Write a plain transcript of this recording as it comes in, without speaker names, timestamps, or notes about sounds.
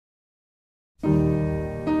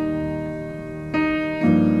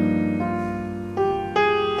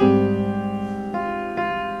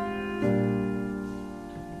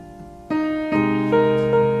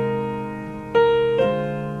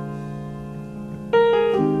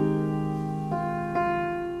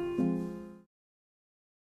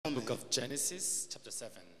Genesis chapter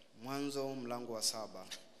 7. Mwanzo mlango wa 7.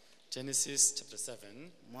 Genesis chapter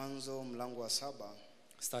 7, Mwanzo mlango wa 7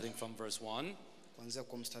 starting from verse 1. kuanzia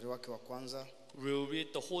kwa mstari wake wa kwanza. We'll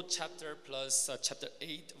read the whole chapter plus chapter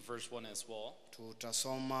 8, verse 1 as well.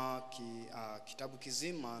 Tutasoma kitabu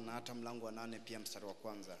kizima na hata mlango wa 8 pia mstari wa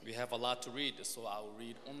kwanza. We have a lot to read, so I'll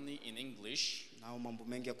read only in English. Nao mambo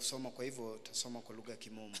mengi ya kusoma, kwa hivyo tutasoma kwa lugha ya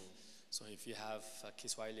Kimombo. So if you have a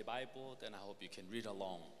Kiswahili Bible, then I hope you can read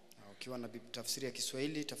along. Ukiwa na tafsiri ya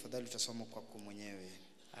Kiswahili, tafadhali utasoma kwa mwenyewe.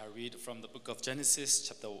 I read from the book of Genesis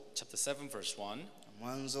chapter 7 verse 1.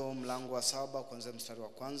 Mwanzo mlango wa 7 kuanzia mstari wa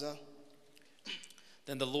kwanza.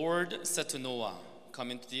 Then the Lord said to Noah,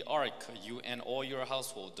 "Come into the ark, you and all your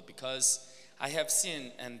household, because I have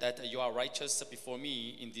seen and that you are righteous before me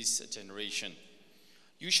in this generation.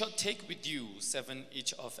 You shall take with you 7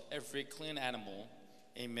 each of every clean animal,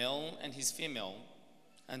 a male and his female,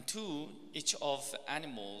 and 2 each of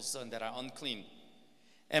animals that are unclean,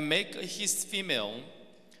 and make his female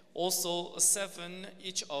also 7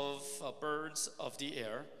 each of birds of the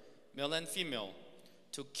air, male and female,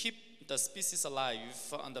 to keep the species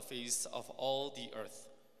alive on the face of all the earth.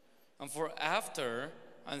 And for after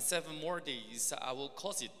on 7 more days I will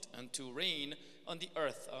cause it to rain on the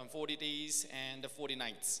earth 40 days and 40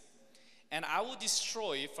 nights. And I will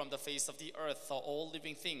destroy from the face of the earth all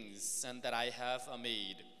living things and that I have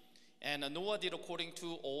made." And Noah did according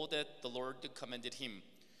to all that the Lord commanded him.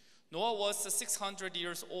 Noah was 600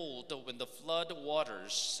 years old when the flood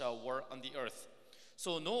waters were on the earth.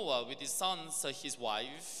 So Noah with his sons, his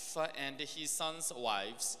wife, and his sons'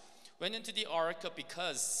 wives went into the ark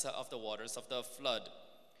because of the waters of the flood.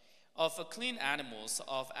 Of clean animals,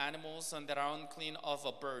 of animals that are unclean,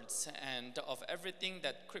 of birds, and of everything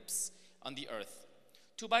that creeps on the earth.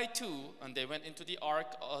 2 by 2, and they went into the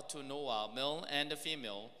ark to Noah, male and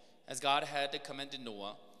female, as God had commanded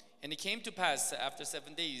Noah. And it came to pass after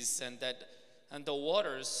 7 days, and the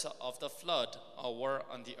waters of the flood were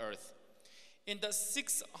on the earth. In the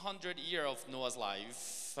 600th year of Noah's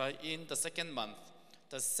life, in the 2nd month,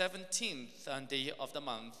 the 17th day of the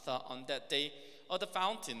month, on that day, all the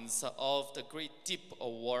fountains of the great deep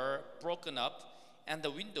were broken up, and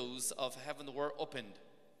the windows of heaven were opened.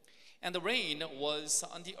 And the rain was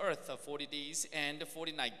on the earth 40 days and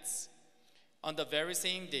 40 nights. On the very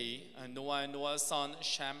same day, Noah and Noah's son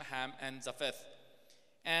Shem, Ham, and Japheth,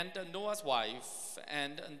 and Noah's wife,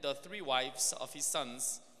 and the 3 wives of his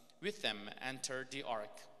sons with them entered the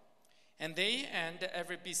ark. And they and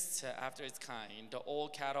every beast after its kind, all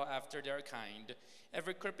cattle after their kind,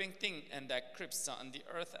 every creeping thing and that creeps on the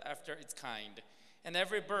earth after its kind, and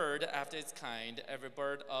every bird after its kind, every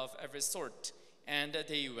bird of every sort. And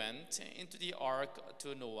they went into the ark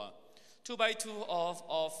to Noah, 2 by 2 of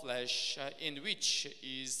all flesh, in which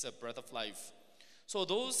is the breath of life. So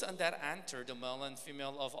those that entered, the male and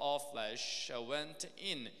female of all flesh, went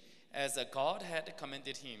in as God had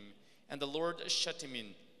commanded him, and the Lord shut him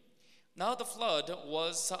in. Now the flood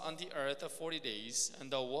was on the earth 40 days,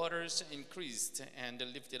 and the waters increased and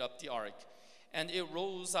lifted up the ark, and it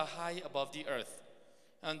rose high above the earth.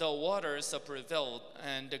 And the waters prevailed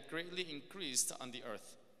and greatly increased on the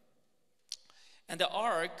earth. And the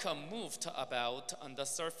ark moved about on the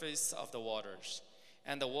surface of the waters,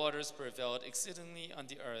 and the waters prevailed exceedingly on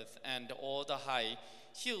the earth, and all the high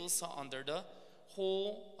hills under the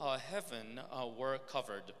whole heaven were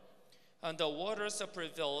covered. And the waters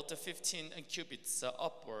prevailed 15 cubits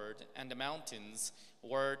upward, and the mountains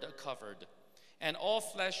were covered. And all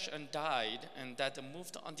flesh died, and that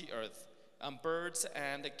moved on the earth, and birds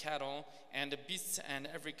and cattle and beasts and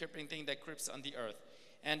every creeping thing that creeps on the earth,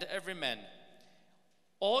 and every man,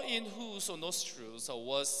 all in whose nostrils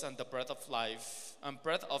was the breath of life, and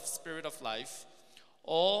breath of spirit of life,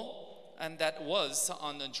 all and that was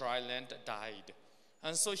on the dry land died.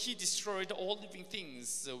 And so he destroyed all living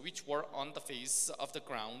things which were on the face of the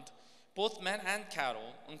ground, both man and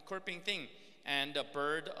cattle, and creeping thing, and a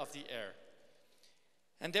bird of the air.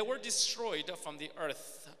 And they were destroyed from the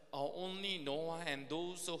earth. Only Noah and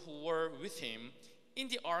those who were with him in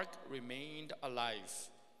the ark remained alive.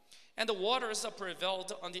 And the waters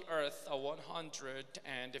prevailed on the earth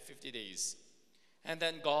 150 days. And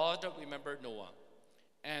then God remembered Noah,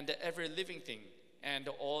 and every living thing, and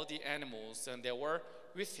all the animals, and they were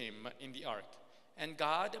with him in the ark. And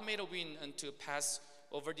God made a wind to pass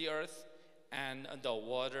over the earth, and the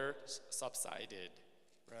water subsided.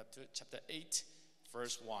 We're up to chapter 8,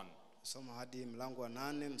 verse 1. Soma hadi mlango wa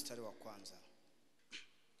 8 mstari wa kwanza.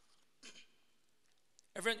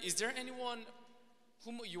 Everyone, is there anyone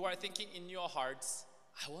whom you are thinking in your hearts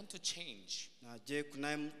I want to change. Na je,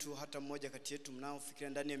 kunaye mtu hata mmoja kati yetu mnaofikiria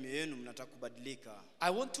ndani ya mioyo yenu mnataka kubadilika?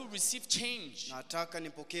 I want to receive change. Nataka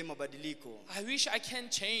nipokee mabadiliko. I wish I can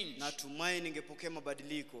change. Natumai ningepokea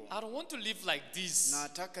mabadiliko. I don't want to live like this.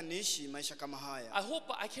 Nataka niishi maisha kama haya. I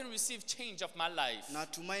hope I can receive change of my life.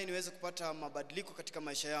 Natumai niweze kupata mabadiliko katika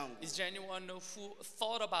maisha yangu. Is there anyone who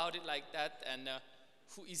thought about it like that and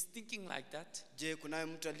who is thinking like that? Je, kunaye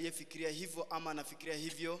mtu aliyefikiria hivyo ama anafikiria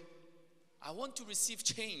hivyo? I want to receive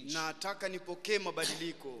change. Nataka nipokee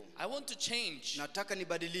mabadiliko. I want to change. Nataka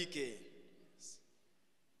nibadilike.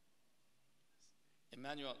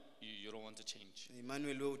 Emmanuel, you don't want to change.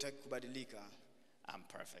 Emmanuel, wewe hutaki kubadilika? I'm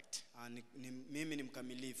perfect. Mimi ni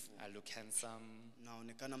mkamilifu. I look handsome.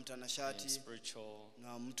 Naonekana I am mtanashati spiritual.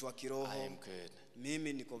 na mtu wa I kiroho. am good.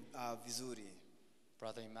 Mimi niko vizuri.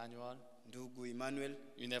 Brother Emmanuel, Ndugu Emmanuel,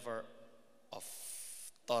 you never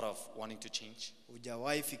thought of wanting to change?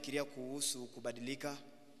 hujawahi fikiria kuhusu kubadilika?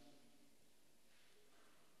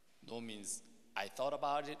 No means I thought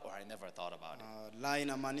about it or I never thought about it. La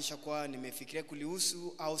inamaanisha kwa nimefikiria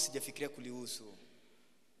kulihusu au sijafikiria kulihusu.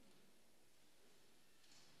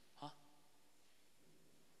 Huh?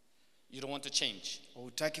 You don't want to change?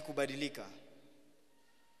 Hutaki kubadilika?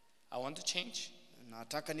 I want to change.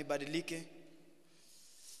 Nataka nibadilike.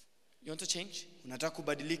 You want to change? Unataka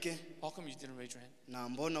kubadilike? How come you didn't raise your hand? Na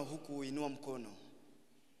mbona hukuinua mkono?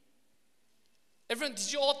 Everyone,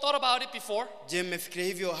 did you all thought about it before? Je, mmefikiria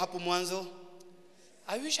hivyo hapo mwanzo?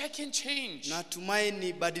 I wish I can change. Natumai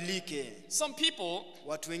nibadilike. Some people,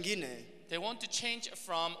 Watu wengine they want to change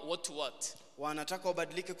from what to what. wanataka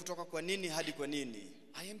wabadilike kutoka kwa nini hadi kwa nini.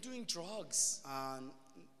 I am doing drugs.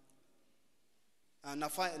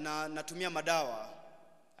 Natumia madawa.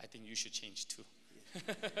 I think you should change too.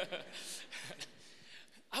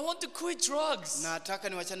 I want to quit drugs. Nataka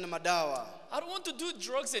niwachane na madawa. I don't want to do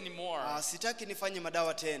drugs anymore. Sitaki nifanye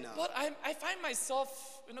madawa tena. But I find myself,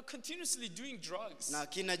 continuously doing drugs. Na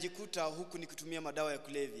kinajikuta huku nikitumia madawa ya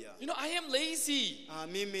kulevya. I am lazy.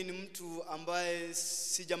 Mimi ni mtu ambaye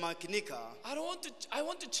sijamakinika. I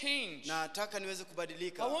want to change. Nataka niweze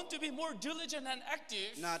kubadilika. I want to be more diligent and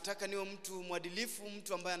active. Nataka niwe mtu mwadilifu,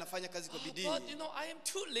 mtu ambaye anafanya kazi kwa bidii. But I am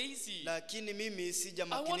too lazy. Lakini mimi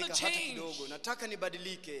sijamakinika hata kidogo. Nataka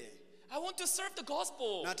nibadilike. I want to serve the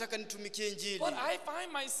gospel. Nataka nitumikie Injili. But I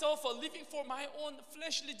find myself living for my own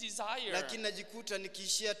fleshly desire. Lakini najikuta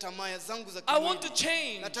nikiishia tamaa zangu za I kimwili. want to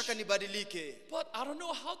change. Nataka nibadilike. But I don't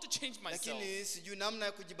know how to change myself. Lakini sijui namna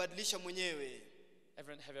ya kujibadilisha mwenyewe.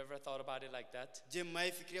 Everyone, have you ever thought about it like that? Je,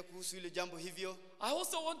 mmefikiria kuhusu ile jambo hivyo? I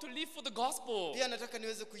also want to live for the gospel. Pia nataka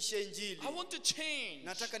niweze kuishia Injili. I want to change.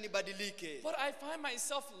 Nataka nibadilike. But I find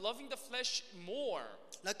myself loving the flesh more.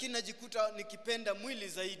 Lakini najikuta nikipenda mwili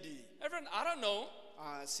zaidi. Everyone, I don't know.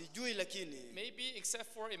 Sijui lakini. Maybe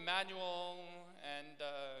except for Emmanuel and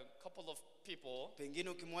a couple of people. Pengine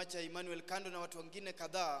ukimwacha Emmanuel kando na watu wengine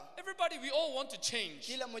kadhaa. Everybody, we all want to change.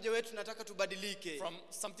 Kila mmoja wetu nataka tubadilike. From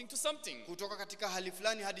something to something. Kutoka katika hali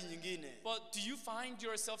fulani hadi nyingine. But do you find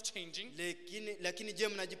yourself changing? Lakini je,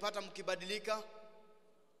 mnajipata mkibadilika?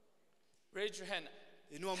 Raise your hand.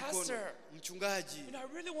 Inua mkono. Pastor, mchungaji,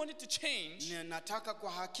 I really wanted to change. Nataka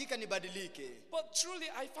kwa hakika nibadilike. But truly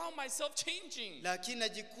I found myself changing. Lakini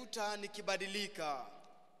najikuta nikibadilika.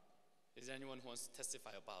 Is there anyone who wants to testify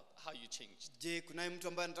about how you changed? Je, kunaye mtu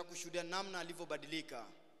ambaye anataka kushuhudia namna alivyobadilika?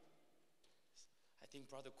 I think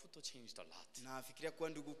Brother Kuto changed a lot. Nafikiria kuwa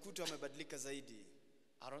ndugu Kuto amebadilika zaidi.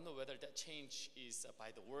 I don't know whether that change is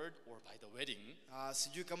by the word or by the wedding.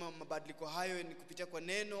 Sijui kama mabadiliko hayo ni kupitia kwa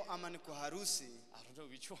neno ama ni kwa harusi. I don't know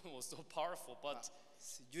which one was so powerful, but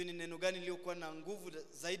sijui ni neno gani liliokuwa na nguvu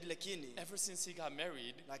zaidi, ever since he got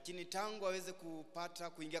married, lakini tangu aweze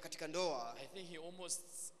kuingia katika ndoa, I think he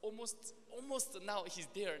almost now he's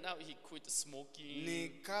there. Now he quit smoking. Ni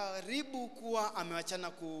karibu kuwa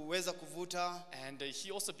amewachana kuweza kuvuta, and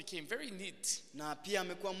he also became very neat. Na pia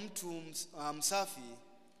amekuwa mtu msafi.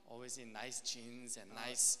 Always in nice jeans and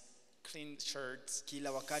nice clean shirts.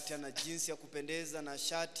 Kila wakati ana jeans ya kupendeza na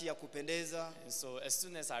shati ya kupendeza. And so as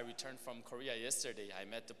soon as I returned from Korea yesterday, I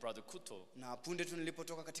met the Brother Kuto. Na punde tu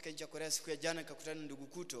nilipotoka katika nchi ya Korea siku ya jana nikakutana na ndugu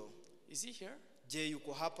Kuto. Is he here? Je,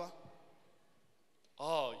 yuko hapa?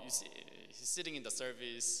 Oh, you see, he's sitting in the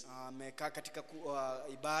service. Amekaa katika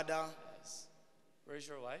ibada. Yes. Where is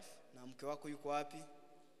your wife? Na mke wako yuko wapi?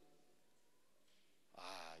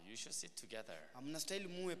 You should sit together. Mnastahili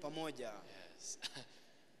muwe pamoja. Yes.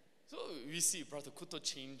 So we see Brother Kuto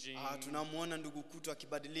changing. Tunamuona ndugu Kuto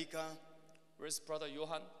akibadilika. Where's Brother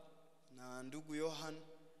Johan? Na ndugu Johan.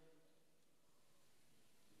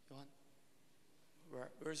 Johan?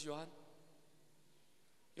 Where's Johan?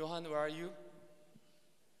 Johan, where are you?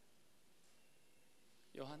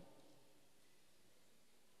 Johan?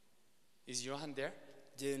 Is Johan there?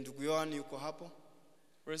 Je, ndugu Yohan yuko hapo?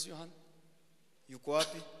 Where's Johan? Yuko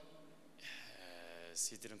wapi? Yes,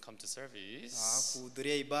 he didn't come to service.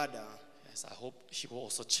 Kuhudhuria ibada. Yes, I hope he will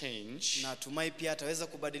also change. Natumai pia ataweza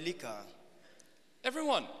kubadilika.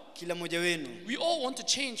 Everyone, Kila mmoja wenu. we all want to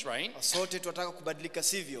change, right? Sote tunataka kubadilika,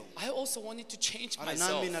 sivyo? I also wanted to change Nami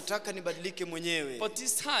myself. nataka nibadilike mwenyewe. But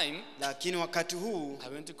this time, Lakini wakati huu I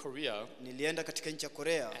went to Korea nilienda katika nchi ya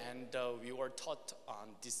Korea. and we were taught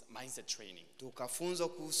on this mindset training. Tukafunzwa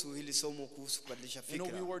kuhusu hili somo kuhusu kubadilisha You know,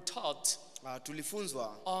 we fikra. were taught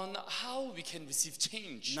Tulifunzwa on how we can receive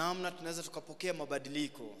change. namna tunaweza tukapokea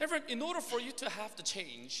mabadiliko. Everyone, in order for you to have the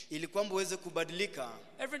change, Ili kwamba uweze kubadilika,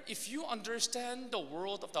 everyone, if you understand the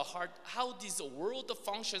world of the heart, how this world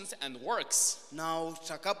functions and works, na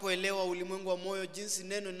utakapoelewa ulimwengu wa moyo jinsi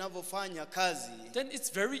neno linavyofanya kazi, then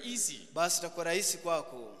it's very easy. basi itakuwa rahisi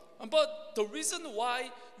kwako. But the reason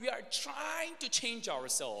why we are trying to change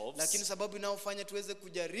ourselves, Lakini sababu inayofanya tuweze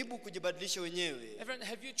kujaribu kujibadilisha wenyewe. everyone,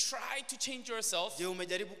 have you tried to change yourself? Je,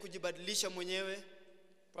 umejaribu kujibadilisha mwenyewe?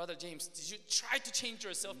 Brother James, did you try to change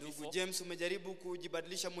yourself Ndugu before? James, umejaribu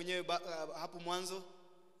kujibadilisha mwenyewe hapo mwanzo?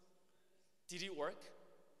 Did it work?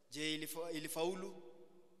 Je, ilifaulu?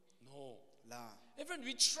 No. La. Everyone,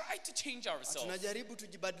 we try to change ourselves. Tunajaribu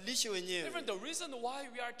tujibadilishe wenyewe. Everyone, the reason why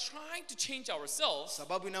we are trying to change ourselves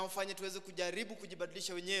Sababu inayofanya tuweze kujaribu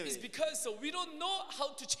kujibadilisha is wenyewe because we don't know how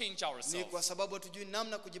to change ni ourselves. kwa sababu hatujui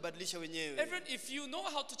namna kujibadilisha wenyewe. Everyone, if you know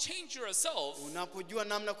how to change yourself, Unapojua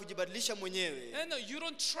namna kujibadilisha mwenyewe, then you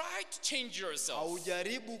don't try to change yourself.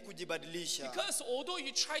 haujaribu kujibadilisha. Because although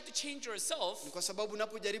you try to change yourself, Ni kwa sababu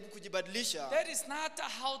unapojaribu kujibadilisha, that is not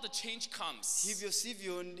how the change comes. hivyo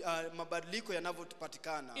sivyo mabadiliko yanavyopatikana.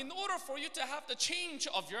 In order for you to have the change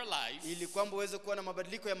of your life, Ili kwamba uweze kuwa na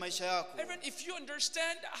mabadiliko ya maisha yako, everyone, if you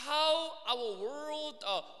understand how our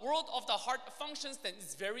world of the heart functions, then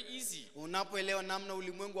it's very easy. unapoelewa namna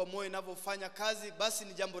ulimwengu wa moyo unavyofanya kazi, basi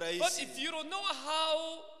ni jambo But rahisi. if you don't know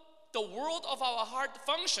how the world of our heart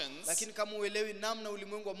functions, Lakini kama uelewi namna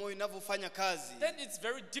ulimwengu wa moyo unavyofanya kazi, then it's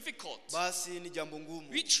very difficult. basi ni jambo ngumu.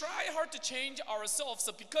 We try hard to change ourselves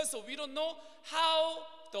because we don't know how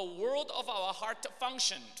the world of our heart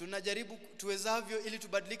function. Tunajaribu tuwezavyo ili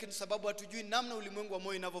tubadilike kwa sababu hatujui namna ulimwengu wa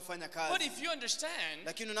moyo unavyofanya But kazi. if you understand,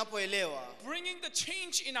 Lakini unapoelewa, bringing the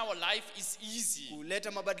change in our life is easy.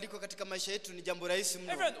 kuleta mabadiliko katika maisha yetu ni jambo rahisi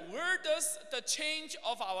mno. Everyone, where does the change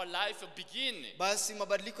of our life begin? Basi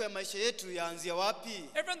mabadiliko ya maisha yetu yaanzia wapi?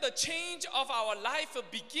 Everyone, the change of our life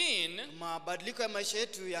begin Mabadiliko ya maisha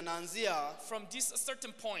yetu yanaanzia from this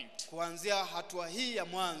certain point, kuanzia hatua hii ya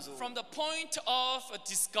mwanzo, from the point of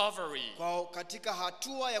discovery. kwa katika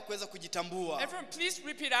hatua ya kuweza kujitambua. Everyone, please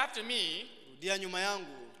repeat after me. Rudia nyuma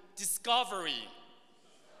yangu. Discovery.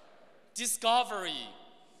 Discovery.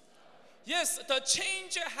 Yes, the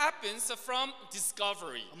change happens from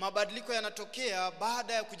discovery. Mabadiliko yanatokea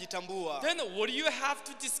baada ya kujitambua. Then what do you have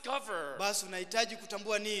to discover? Basi unahitaji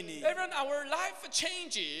kutambua nini? Everyone, our life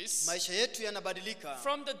changes Maisha yetu yanabadilika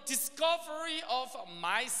from the discovery of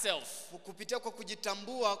myself, kupitia kwa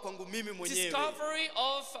kujitambua kwangu mimi mwenyewe. discovery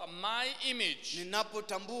of my image.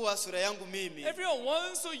 Ninapotambua sura yangu mimi. Everyone,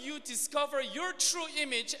 once you discover your true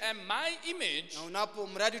image and my image, Na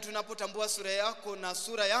mradi tunapotambua sura yako na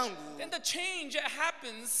sura yangu, then the change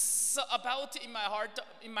happens about in my heart,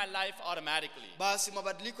 in my life automatically. basi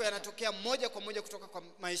mabadiliko yanatokea moja kwa moja kutoka kwa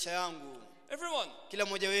maisha yangu. Everyone, Kila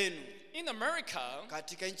mmoja wenu in America,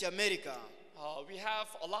 katika nchi ya Amerika we have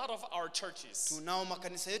a lot of our churches. tunao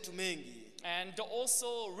makanisa yetu mengi, And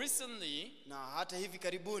also recently, na hata hivi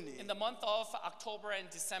karibuni in the month of October and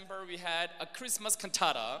December, we had a Christmas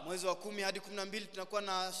cantata. mwezi wa 10 hadi 12 tunakuwa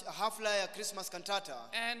na hafla ya Christmas cantata,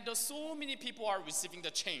 And so many people are receiving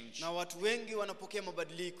the change. na watu wengi wanapokea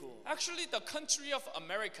mabadiliko. Actually, the country of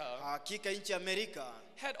America Hakika nchi ya Amerika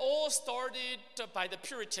had all started by the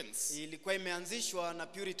Puritans. ilikuwa imeanzishwa na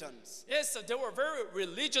Puritans. Yes, they were very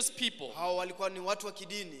religious people. Hao walikuwa ni watu wa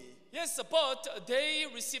kidini, Yes, but they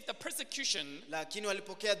received the persecution, lakini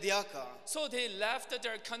walipokea dhihaka. so they left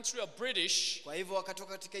their country of British, Kwa hivyo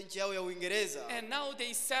wakatoka katika nchi yao ya Uingereza, and now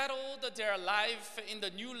they settled their life in the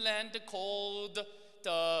new land called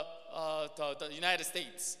the United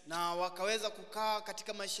States. na wakaweza kukaa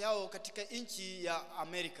katika maisha yao katika nchi ya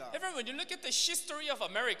Amerika. Everyone, when you look at the history of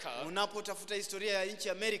America, Unapotafuta historia ya nchi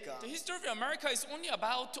ya Amerika, the history of America is only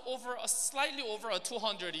about slightly over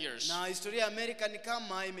 200 years. na historia ya Amerika ni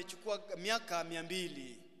kama imechukua miaka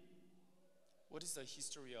 200. What is the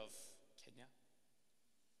history of Kenya?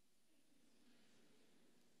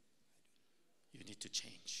 You need to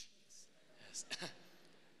change. Yes.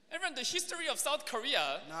 Even the history of South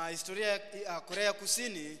Korea Na historia ya Korea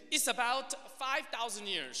Kusini is about 5,000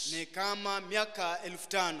 years. ni kama miaka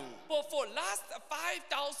 5,000. But for last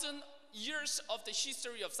 5,000 years of the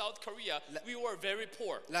history of South Korea, we were very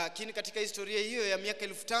poor. Lakini katika historia hiyo ya miaka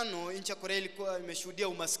 5,000 nchi ya Korea ilikuwa imeshuhudia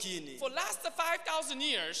umaskini. For last 5,000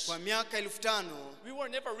 years, Kwa miaka 5,000 we were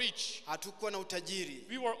never rich. hatukuwa na utajiri.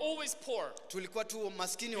 We were always poor. Tulikuwa tu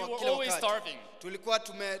maskini We wa were kila always wakati. starving. Tulikuwa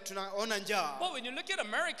tunaona njaa. But when you look at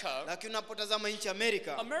America, Lakini unapotazama nchi ya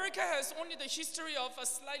Amerika, America has only the history of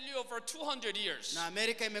slightly over 200 years. na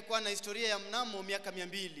Amerika imekuwa na historia ya mnamo miaka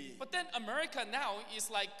 200. But then America now is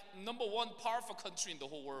like number one powerful country in the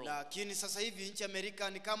whole world. Lakini sasa hivi nchi ya Amerika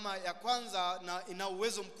ni kama ya kwanza na ina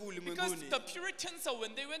uwezo mkuu Because ulimwenguni. the Puritans,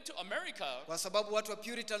 when they went to America, Kwa sababu watu wa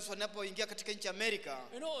Puritans wanapoingia katika nchi ya Amerika,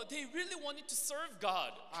 they really wanted to serve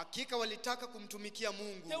God. hakika walitaka kumtumikia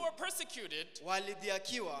Mungu. They were persecuted,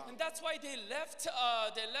 Walidhiakiwa. and that's why they left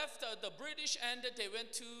the British and they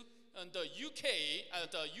went to the UK,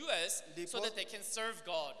 the US, so that they can serve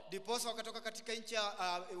God. Ndiposa wakatoka katika nchi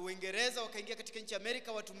ya Uingereza wakaingia katika nchi ya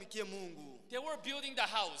Amerika watumikie Mungu. They were building the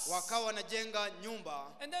house. Wakawa wanajenga nyumba.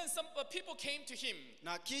 And then some people came to him.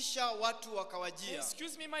 Na kisha watu wakawajia.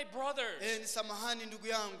 Excuse me, my brothers. Ni samahani ndugu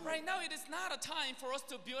yangu. Right now it is not a time for us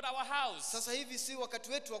to build our house. Sasa hivi si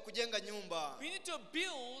wakati wetu wa kujenga nyumba. We need to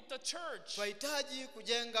build the church. Tunahitaji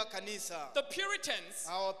kujenga kanisa. The Puritans,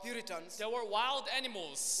 Our Puritans, they were wild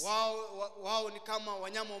animals. wao ni kama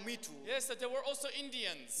wanyama wa mwitu. Yes, they were also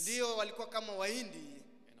Indians. Ndio walikuwa kama Wahindi.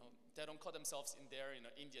 They don't call themselves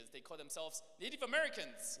Indians. They call themselves Native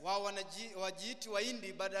Americans. Wao wajiiti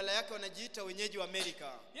Wahindi, badala yake wanajiita wenyeji wa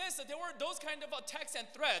Amerika. Yes, there were those kind of attacks and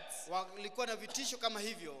threats. Walikuwa na vitisho kama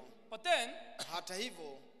hivyo. But then, hata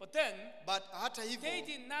hivyo, they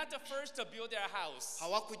did not first to build their house.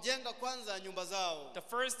 hawakujenga kwanza nyumba zao. The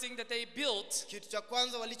first thing that they built, kitu cha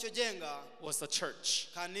kwanza walichojenga, was the church.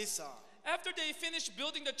 Kanisa. After they finished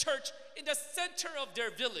building the church in the center of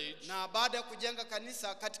their village, na baada ya kujenga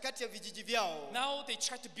kanisa katikati ya vijiji vyao, now they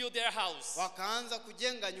tried to build their house. wakaanza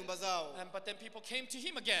kujenga nyumba zao. But then people came to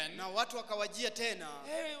him again. Na watu wakawajia tena.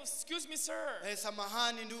 Hey, excuse me, sir.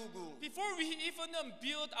 Samahani ndugu. Before we even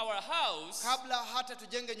build our house, kabla hata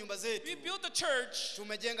tujenge nyumba zetu, we built the church.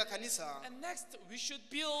 Tumejenga kanisa. And next we should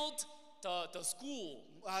build the school.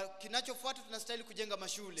 Kinachofuata tunastahili kujenga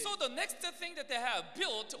mashule. So the next thing that they have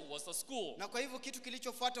built was the school. Na kwa hivyo kitu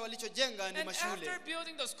kilichofuata walichojenga ni mashule. And after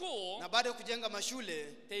building the school, na baada ya kujenga mashule,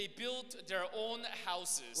 they built their own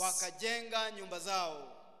houses. Wakajenga nyumba zao.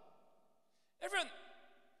 Everyone,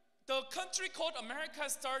 the country called America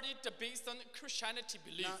started based on Christianity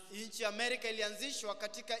belief. Na nchi Amerika ilianzishwa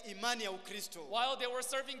katika imani ya Ukristo. While they were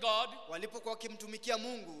serving God, walipokuwa wakimtumikia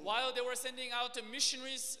Mungu, while they were sending out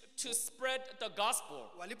missionaries to spread the gospel,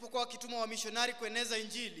 walipokuwa wakituma wamishonari kueneza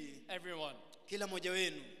injili, everyone, kila mmoja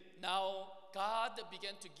wenu, now God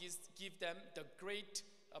began to give them the great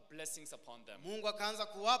blessings upon them. Mungu akaanza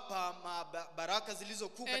kuwapa baraka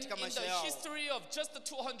zilizokuu katika maisha yao. And in the history of just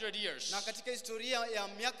 200 years, na katika historia ya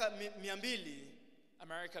miaka 200,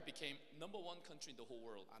 America became #1 country in the whole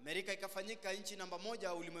world. Amerika ikafanyika nchi namba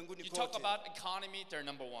 1 ulimwenguni kote. You talk about economy,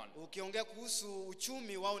 they're #1. Ukiongea kuhusu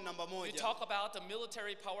uchumi, wao namba 1. You talk about the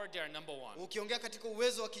military power, they're #1. Ukiongea katika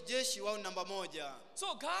uwezo wa kijeshi, wao namba 1.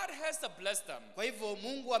 So God has blessed them. Kwa hivyo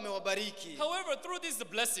Mungu amewabariki. However, through these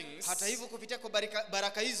blessings, hata hivyo kupitia kwa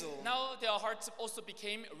baraka hizo, now their hearts also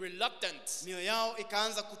became reluctant. Mioyo yao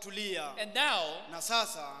ikaanza kutulia. And now, na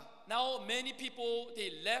sasa, many people, they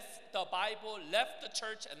left the Bible, left the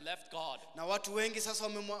church, and left God. Na watu wengi sasa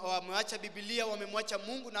wameacha Biblia, wamemwacha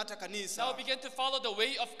Mungu na hata kanisa. Now began to follow the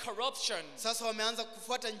way of corruption. Sasa wameanza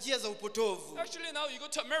kufuata njia za upotovu. Actually, now you go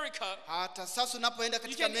to America, hata sasa unapoenda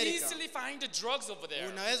katika Amerika, you can easily find the drugs over there.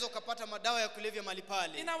 Unaweza ukapata madawa ya kulevya mahali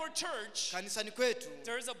pale. In our church, kanisani kwetu,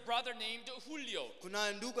 there is a brother named Julio.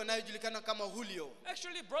 Kuna ndugu anayejulikana kama Julio.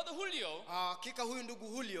 Actually, brother Julio, hakika huyu ndugu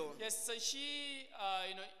Julio, yes,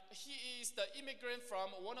 he is the immigrant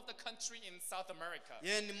from one of the country in South America.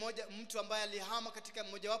 Yeye ni mtu ambaye alihama katika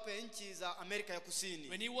mojawapo ya nchi za Amerika ya Kusini.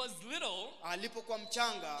 When he was little, alipokuwa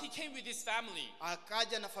mchanga, he came with his family.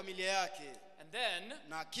 Akaja na familia yake. And then,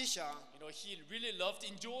 na kisha, he really loved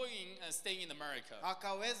enjoying and staying in America.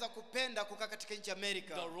 Akaweza kupenda kukaa katika nchi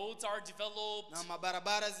Amerika. The roads are developed. Na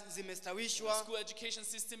mabarabara zimestawishwa. The school education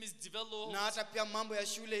system is developed. Na hata pia mambo ya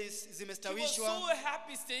shule zimestawishwa. He was so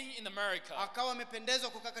happy staying in America. Akawa amependezwa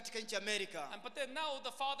kukaa katika nchi Amerika. But then now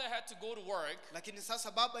the father had to go to work. Lakini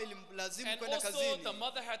sasa baba ilimlazimu kwenda kazini. And also the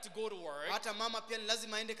mother had to go to work. Hata mama pia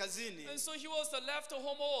lazima aende kazini. And so he was left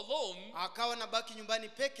home all alone. Akawa nabaki nyumbani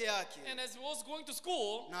peke yake. And as was going to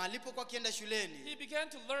school, na alipokuwa akienda he shuleni began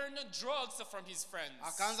to learn drugs from his friends.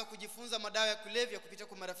 akaanza kujifunza madawa ya kulevya kupitia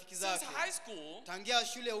kwa marafiki Since zake. high school, Tangia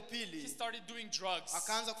shule ya he upili started doing drugs.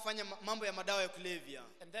 akaanza kufanya mambo ya madawa ya kulevya,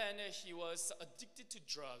 And then he was addicted to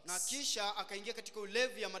drugs. na kisha akaingia katika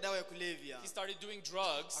ulevi ya madawa ya kulevya. He started doing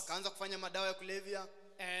drugs. Akaanza kufanya madawa ya kulevya,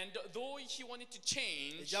 And though he wanted to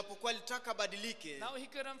change, ijapokuwa alitaka badilike, now he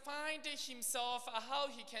couldn't find himself how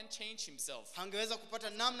he can change himself. hangeweza kupata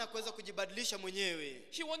namna kuweza kujibadilisha mwenyewe.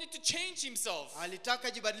 He wanted to change himself,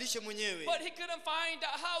 Alitaka jibadilishe mwenyewe, but he couldn't find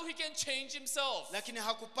how he can change himself. lakini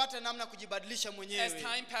hakupata namna kujibadilisha As mwenyewe.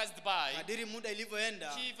 time passed by, Kadiri muda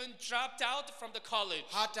ilivyoenda, he even dropped out from the college.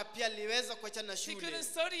 hata pia aliweza kuachana na He shule. couldn't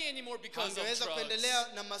study anymore because of Hangeweza drugs. kuendelea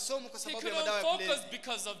na masomo kwa He sababu ya couldn't madawa ya focus kulevya.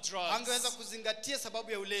 because of drugs. Hangeweza kuzingatia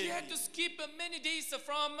sababu ya He had to ulevi. skip many days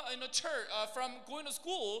from church, from going to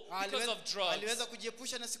school because of Aliweza drugs.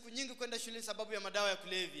 kujiepusha na siku nyingi kwenda shule sababu ya madawa ya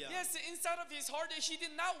kulevya. Yes, inside of his heart, he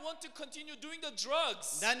did not want to continue doing the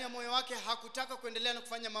drugs. Ndani ya moyo wake hakutaka kuendelea na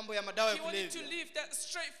kufanya mambo ya madawa ya He wanted to kulevya. live that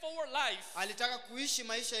straightforward life. Alitaka kuishi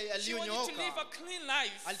maisha He wanted to live a yaliyonyooka. clean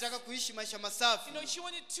life. Alitaka kuishi maisha masafi. She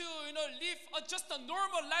wanted to, live just a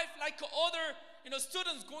normal life like other,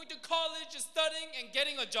 students going to college, studying and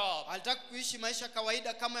getting a job. Alitaka kuishi maisha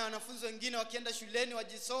kawaida kama ya wanafunzi wengine wakienda shuleni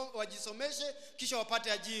wajisomeshe kisha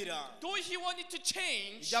wapate ajira. Though he wanted to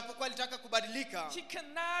change, Ijapokuwa alitaka kubadilika, he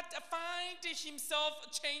cannot find himself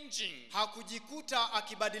changing. hakujikuta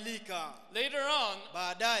akibadilika. Later on,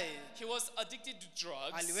 Baadaye he was addicted to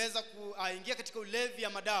drugs. aliweza kuingia katika ulevi ya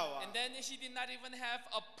madawa. And then he did not even have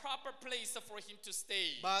a proper place for him to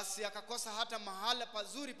stay. Basi akakosa hata mahala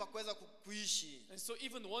pazuri pa kuweza kuishi. And so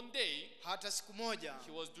even one day, Hata siku moja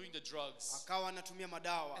he was doing the drugs. akawa anatumia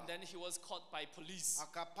madawa, And then he was caught by police.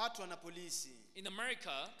 akapatwa na polisi. In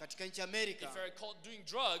America, Katika nchi ya if Amerika, you're caught doing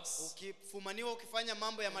drugs, ukifumaniwa ukifanya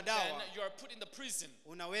mambo ya madawa, then you are put in the prison.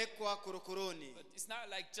 unawekwa korokoroni. But it's not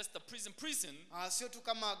like just a prison. Sio tu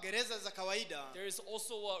kama gereza za kawaida, There is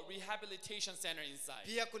also a rehabilitation center inside.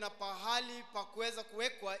 pia kuna pahali pa kuweza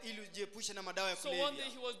kuwekwa ili ujiepushe na madawa ya So one day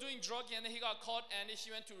kulevya. he was doing drug and he got caught and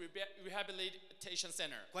he went to rehabilitation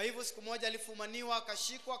center. Kwa hivyo siku moja alifumaniwa,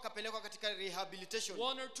 akashikwa, akapelekwa katika rehabilitation.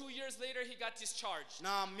 1 or 2 years later, he got discharged.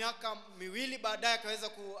 Na miaka miwili baadaye akaweza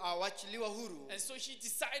kuachiliwa huru. And so he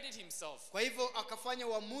decided himself, Kwa hivyo akafanya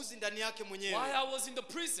uamuzi ndani yake while mwenyewe. I was in the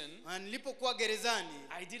prison, Na nilipokuwa gerezani,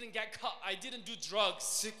 I didn't get caught. I didn't do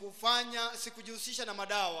drugs. sikujihusisha na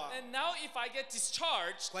madawa. And now if I get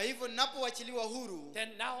discharged, Kwa hivyo ninapoachiliwa huru,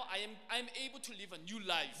 then now I'm able to live a new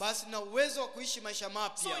life. basi na uwezo wa kuishi maisha So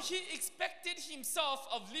mapya. he expected himself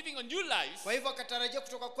of living a new life. Kwa hivyo akatarajia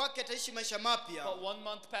kutoka kwake ataishi maisha mapya. But 1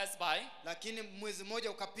 month passed by, Lakini mwezi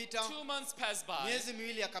mmoja ukapita, 2 months passed by. miezi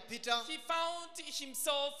miwili akapita, He found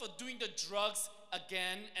himself doing the drugs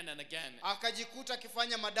again and again. akajikuta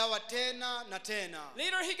akifanya madawa tena na tena.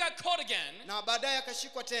 Later he got caught again. Na baadaye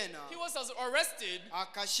akashikwa tena, He was arrested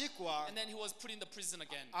akashikwa, and then he was put in the prison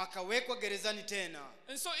again. akawekwa gerezani tena.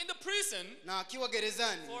 And so in the prison, Na akiwa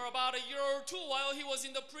gerezani for about a year or two while he was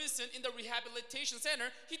in the prison in the rehabilitation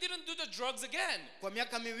center, he didn't do the drugs again. kwa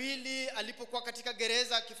miaka miwili alipokuwa katika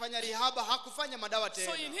gereza akifanya rehaba, hakufanya madawa So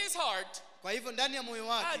in tena. his heart, Kwa hivyo ndani ya moyo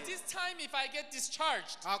wake, this time if I get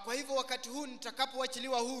discharged, kwa hivyo wakati huu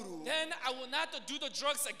nitakapoachiliwa huru, then I will not do the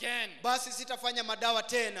drugs again. basi sitafanya madawa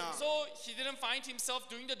tena. So he didn't find himself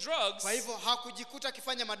doing the drugs. Kwa hivyo hakujikuta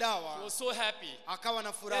akifanya He madawa, was so happy. akawa na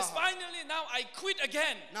Yes, furaha. finally now I quit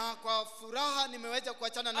again. Na kwa furaha nimeweza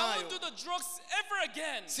kuachana I won't do nayo, the drugs ever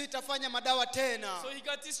again. sitafanya madawa So tena. he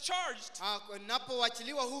got discharged.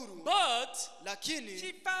 Napoachiliwa huru, But he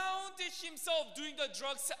lakini found himself doing the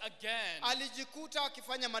drugs again. alijikuta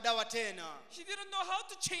akifanya madawa tena. He didn't know how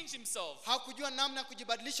to change himself. Hakujua namna ya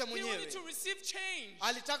kujibadilisha He wanted mwenyewe. to receive change.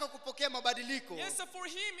 Alitaka kupokea mabadiliko. Yes, for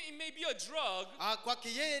him it may be a drug, Kwake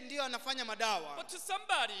yeye ndiyo anafanya madawa, but to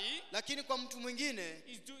somebody lakini kwa mtu mwingine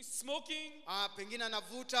he's doing smoking. pengine To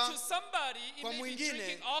anavuta, somebody he Kwa may be mwingine,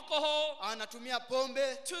 drinking alcohol. anatumia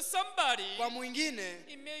pombe, To somebody kwa mwingine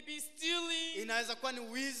it may be stealing. inaweza kuwa ni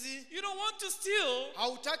wizi. You don't want to steal,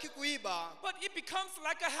 Hautaki kuiba, but it becomes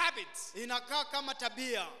like a habit. inakaa kama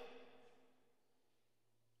tabia.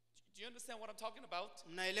 Do you understand what I'm talking about?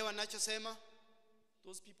 Mnaelewa ninachosema?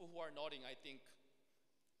 Those people who are nodding, I think,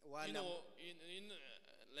 Wale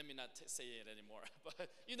let me not say it anymore. But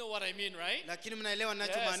you know what I mean, right? Lakini mnaelewa Yes. You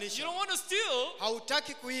ninachomaanisha. don't want to steal,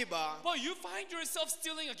 Hautaki kuiba, but you find yourself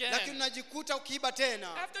stealing again. lakini unajikuta ukiiba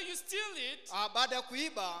tena. After you steal it, Baada ya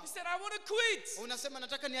kuiba, you said, I want to quit. unasema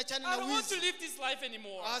nataka niachane I na don't want to wizi. live this life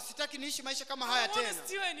anymore. Sitaki niishi maisha kama I haya don't want to tena.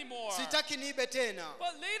 steal anymore. Sitaki niibe tena.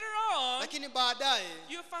 But later on, Lakini baadaye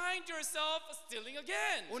you find yourself stealing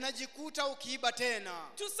again. unajikuta ukiiba tena.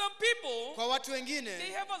 To some people, Kwa watu they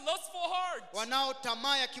wengine have a lustful heart. wanao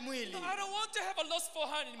tamaa ya kimwili. I don't want to have a lustful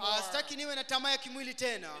heart anymore. Sitaki niwe na tamaa ya kimwili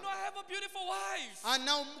tena. I have a beautiful wife.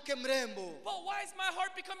 Anao mke mrembo. But why is my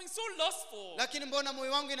heart becoming so lustful? Lakini mbona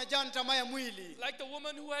moyo wangu inajaa na tamaa ya mwili? Like the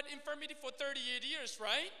woman who had infirmity for 38 years,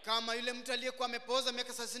 right? Kama yule mtu aliyekuwa amepooza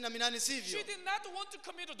miaka 38, She sivyo? did not want to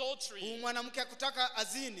commit adultery. Huyu mwanamke hakutaka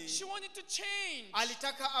azini. She wanted to change.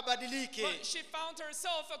 Alitaka abadilike. But she found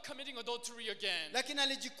herself committing adultery again. Lakini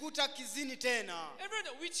alijikuta kizini tena.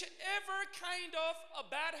 Whichever kind of a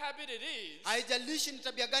bad habit it is, Haijalishi ni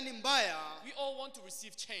tabia gani mbaya, we all want to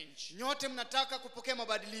receive change. nyote mnataka kupokea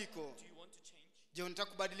mabadiliko. Do you want to change? Je,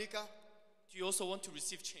 unataka kubadilika? Do you also want to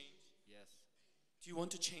receive change? Yes. Do you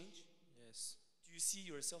want to change? Yes. Do you see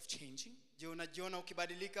yourself changing? Je, unajiona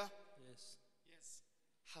ukibadilika? Yes. Yes.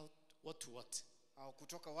 How? What to what? Au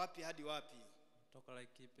kutoka wapi hadi wapi? Toka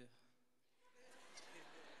Laikipia.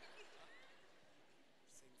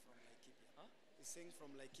 Saying from Laikipia. He's saying from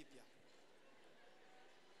Laikipia.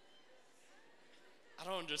 I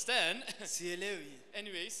don't understand. Sielewi.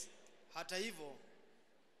 Anyways, Hata hivyo,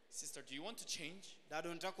 sister, do you want to change? dada,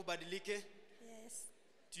 unataka kubadilike? Yes.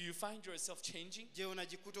 Do you find yourself changing? Je,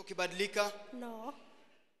 unajikuta ukibadilika? No.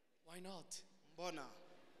 Why not? Mbona?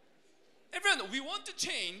 Everyone, we want to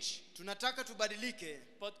change, Tunataka tubadilike,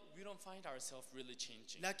 but we don't find ourselves really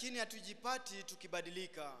changing. lakini hatujipati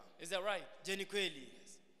tukibadilika. Is that right? Je, ni kweli?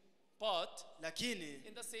 But Lakini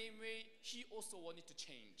in the same way, he also wanted to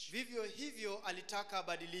change. vivyo hivyo alitaka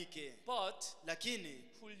abadilike. But Lakini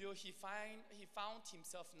Julio, he found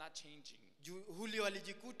himself not changing. Julio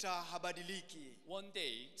alijikuta habadiliki. One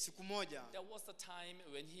day, Siku moja, there was a time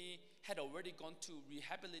when he had already gone to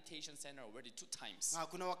rehabilitation center already 2 times.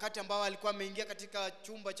 kuna wakati ambao alikuwa ameingia katika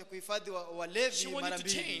chumba cha kuhifadhi She walevi wanted mara to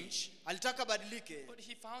mbili. change. Alitaka badilike, But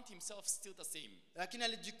he found himself still the same. lakini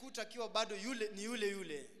alijikuta akiwa bado yule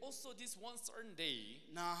yule. Also, this one certain day,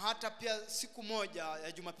 Na hata pia siku moja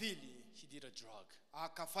ya Jumapili he did a drug.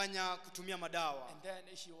 akafanya kutumia madawa. And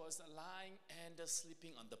then he was lying and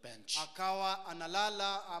sleeping on the bench Akawa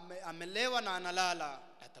analala, amelewa na analala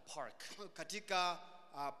at the park. katika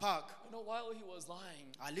park. While he was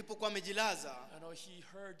lying, Alipokuwa amejilaza, he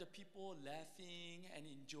heard the people laughing and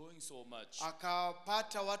enjoying so much.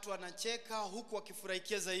 akapata watu wanacheka huku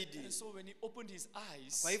wakifurahikia zaidi. And so when he opened his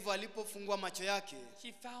eyes, Kwa hivyo alipofungua macho yake,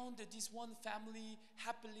 he found this one family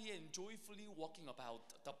happily and joyfully walking about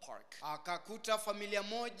the park. akakuta familia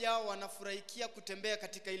moja wanafurahikia kutembea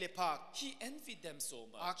katika ile park. He envied them so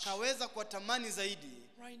much. Akaweza kuwatamani zaidi.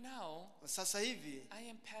 Right now, Sasa hivi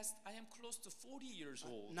I am close to 40 years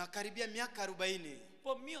old. na karibia miaka 40,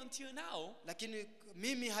 But me until now, lakini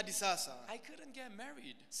mimi hadi sasa I couldn't get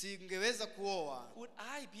married. singeweza kuoa. Would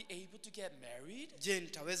I be able to get married? Je,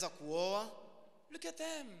 nitaweza kuoa? Look at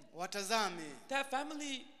them. Watazame. That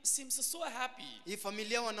family seems so happy. Hii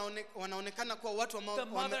familia wanaonekana kuwa watu The mother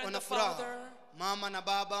and wana the furaha. father, Mama na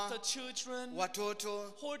baba, the children,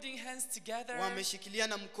 watoto holding hands together,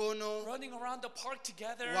 wameshikiliana mkono, running around the park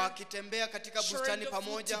together. wakitembea katika Sharing bustani the food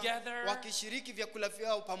pamoja, together. wakishiriki vyakula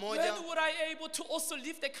vyao pamoja. When would I able to also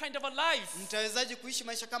live that kind of a life? Mtawezaje kuishi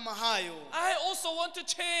maisha kama hayo? I also want to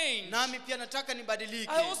change. Nami pia nataka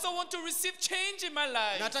nibadilike. I also want to receive change in my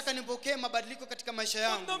life. Nataka nipokee mabadiliko katika maisha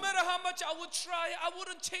But no yangu. matter how much I would try, I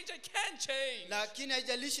wouldn't change. I can't change. Lakini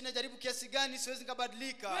haijalishi najaribu kiasi gani, siwezi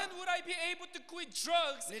nikabadilika. When would I be able to quit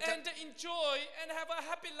drugs Nita- and enjoy and have a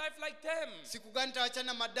happy life like them? Siku gani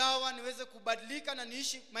nitaachana madawa niweze kubadilika na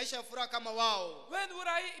niishi maisha ya furaha kama wao? When would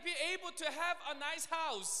I be able to have a nice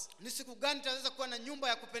house? Ni siku gani nitaweza kuwa na nyumba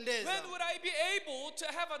ya kupendeza? When would I be able to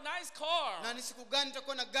have a nice car? Na ni siku gani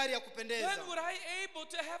nitakuwa na gari ya kupendeza? When would I able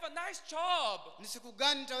to have a nice job? Ni siku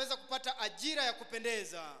gani nitaweza kupata ajira ya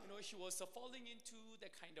kupendeza? He was falling into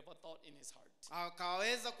that kind of a thought in his heart.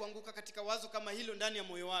 Akaweza kuanguka katika wazo kama hilo ndani ya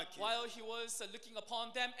moyo wake. While he was looking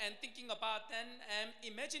upon them and thinking about them and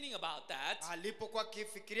imagining about that, Alipokuwa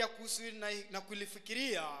akifikiria kuhusu na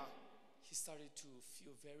kulifikiria, he started to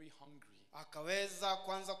feel very hungry. akaweza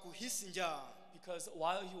kuanza kuhisi njaa. Because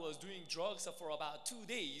while he was doing drugs for about 2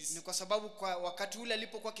 days, Ni kwa sababu kwa wakati ule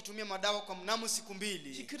alipokuwa akitumia madawa kwa mnamo siku he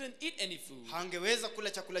mbili, couldn't eat any food. hangeweza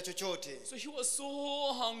kula chakula chochote. So he was so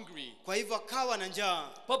hungry. Kwa hivyo akawa na njaa.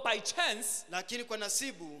 But by chance, Lakini kwa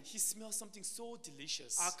nasibu he smelled something so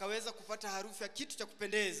delicious. akaweza kupata harufu ya kitu cha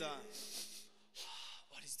kupendeza.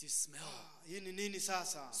 What is this smell? Hii ni nini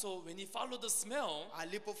sasa? So when he followed the smell,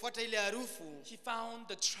 Alipofuata ile harufu, he found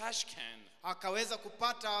the trash can. akaweza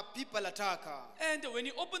kupata pipa la taka. And when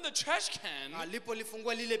he opened the trash can,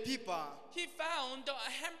 Alipolifungua lile pipa, he found a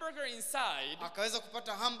hamburger inside, akaweza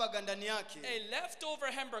kupata hamburger ndani yake. a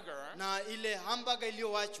leftover hamburger. Na ile hamburger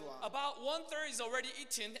iliyoachwa About 1/3 is already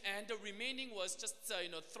eaten, and the remaining was just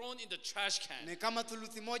thrown in the trash can. ni kama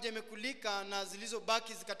thuluthi moja imekulika na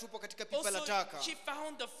zilizobaki zikatupwa katika pipa la Also, taka. he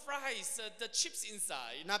found the fries, the chips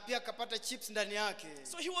inside. Na pia akapata chips ndani yake.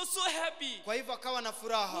 So he was so happy. Kwa hivyo akawa na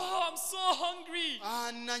furaha. Oh, I'm so hungry.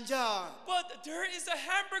 Nina njaa. But there is a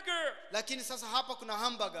hamburger. Lakini sasa hapa kuna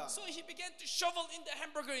hamburger. So he began to shovel in the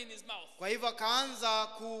hamburger in his mouth. Kwa hivyo akaanza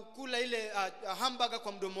kukula ile hamburger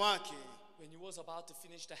kwa mdomo wake. When he was about to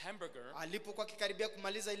finish the hamburger, Alipokuwa akikaribia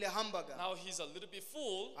kumaliza ile hamburger, now he's a little bit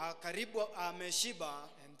full. karibu ameshiba,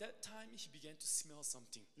 And that time he began to smell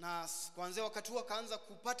something. na kuanzia wakati huo akaanza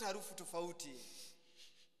kupata harufu tofauti.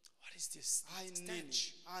 What is this Nini?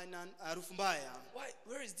 stench? Na harufu mbaya.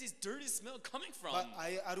 Where is this dirty smell coming from?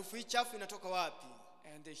 Harufu hii chafu inatoka wapi?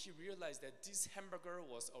 And he realized that this hamburger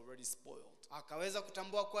was already spoiled. Akaweza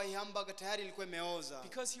kutambua kuwa hii hamburger tayari ilikuwa imeoza.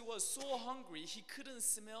 Because he was so hungry, he couldn't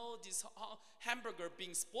smell this hamburger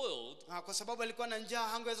being spoiled. Kwa sababu alikuwa na njaa,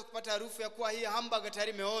 hangeweza kupata harufu ya kuwa hii hamburger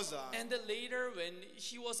tayari imeoza. And then later, when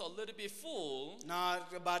he was a little bit full, Na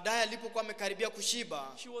baadaye alipokuwa amekaribia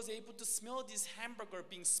kushiba, he was able to smell this hamburger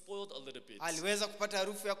being spoiled a little bit. aliweza kupata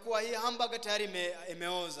harufu ya kuwa hii hamburger tayari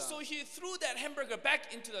imeoza. So he threw that hamburger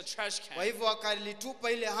back into the trash Kwa can. hivyo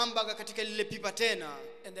akalitupa ile hamburger katika lile pipa tena.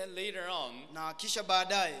 And then later on, Na kisha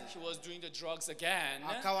baadaye he was doing the drugs again.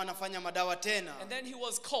 akawa anafanya madawa tena. And then he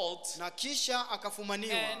was caught. Na kisha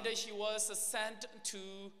akafumaniwa. And he was sent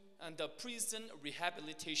to the prison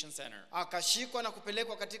rehabilitation center. Akashikwa na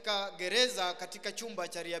kupelekwa katika gereza, katika chumba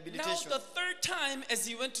cha Now rehabilitation. the third time as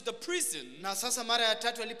he went to the prison, Na sasa mara ya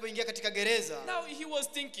tatu alipoingia katika gereza, now he was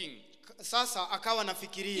thinking, sasa akawa if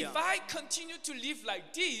nafikiria, I continue to live like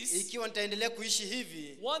this, ikiwa nitaendelea kuishi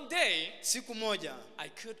hivi, one day siku moja I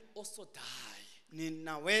could also die.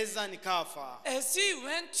 ninaweza nikafa. As he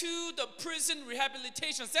went to the prison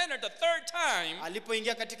rehabilitation center the third time,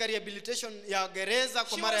 Alipoingia katika rehabilitation ya gereza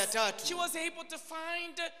kwa mara ya he tatu, was able to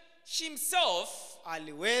find himself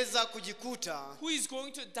aliweza kujikuta who is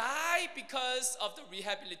going to die because of the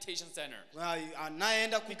rehabilitation center.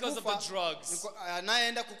 anayeenda Because of kukufa, the drugs.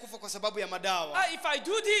 anayeenda kukufa kwa sababu ya madawa. If I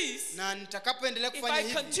do this, Na nitakapoendelea if kufanya I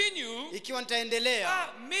hivi, continue, ikiwa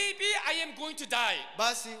nitaendelea, maybe I am going to die.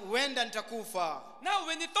 basi huenda nitakufa. Now,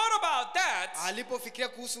 when he thought about that, Alipofikiria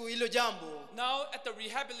kuhusu hilo jambo, now at the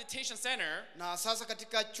rehabilitation center, na sasa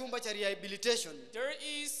katika chumba cha rehabilitation, there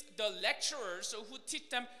is the lecturers who teach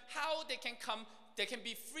them how they can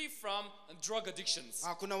be free from drug addictions.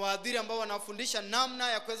 kuna waadhiri ambao wanafundisha namna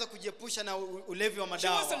ya kuweza kujiepusha na ulevi wa She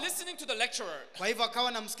was madawa. listening to the lecturer. Kwa hivyo akawa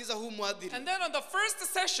anamsikiza huu mwadhiri. And then on the first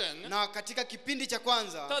session, Na katika kipindi cha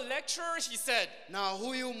kwanza, the lecturer, he said, na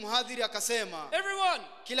huyu mhadhiri akasema, everyone,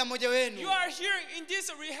 kila mmoja you wenu are here in this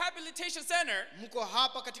rehabilitation center mko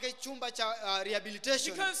hapa katika chumba cha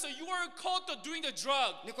rehabilitation because you are called to doing the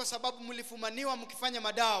drug. ni kwa sababu mlifumaniwa mkifanya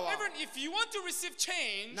madawa. Everyone, if you want to receive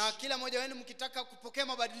change, Na kila mmoja wenu mkitaka kupokea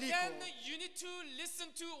mabadiliko, then you need to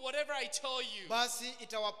listen to whatever I tell you. basi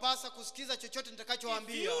itawapasa kusikiza chochote If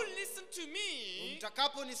nitakachowaambia. you listen to me,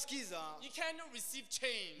 Mtakaponisikiza, you can receive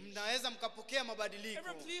change. mnaweza mkapokea mabadiliko.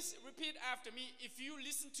 Everyone, please repeat after me. If you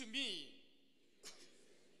listen to me,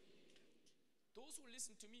 those who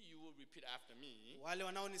listen to me, you will repeat after me. Wale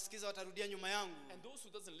wanaonisikiza watarudia nyuma yangu. And those who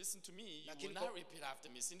doesn't listen to me, you Lakini will not repeat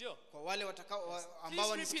after me. Sindio? Kwa wale ambao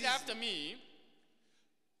Please repeat after wanisikiza, me.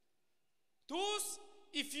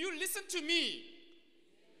 If you listen to me,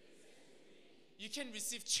 you can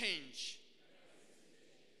receive change.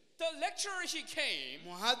 The lecturer, he came,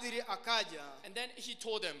 mhadhiri akaja and then he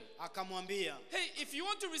told them, akamwambia, hey, if you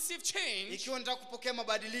want to receive change, ikiwa nataka kupokea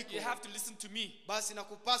mabadiliko, you have to listen to me. basi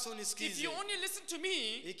nakupasa If unisikize. you only listen to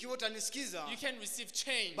me, Ikiwa utanisikiza, you can receive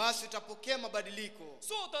change. basi utapokea mabadiliko.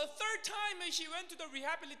 So the third time he went to the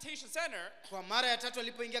rehabilitation center, Kwa mara ya tatu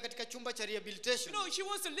alipoingia katika chumba cha rehabilitation, she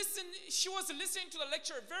was listening to the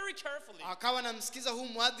lecturer very carefully. akawa anamsikiza huu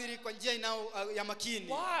mhadhiri kwa njia ya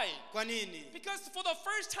makini. Why? Kwa nini? Because for the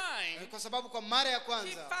first time, Kwa sababu kwa mara ya he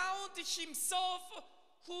kwanza found himself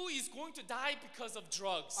who is going to die because of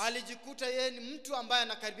drugs. Alijikuta yeye ni mtu ambaye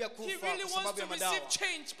anakaribia He kufa really kwa wants sababu to ya madawa. receive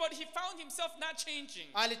change, but he found himself not changing.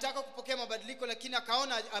 Alitaka kupokea mabadiliko lakini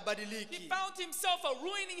akaona He abadiliki. found himself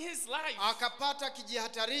ruining his life. Akapata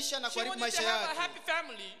kijihatarisha na He kuharibu wanted to maisha have a yake. happy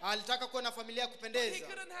family. Alitaka kuwa na familia ya He kupendeza.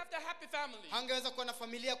 couldn't have the happy family. Hangeweza kuwa na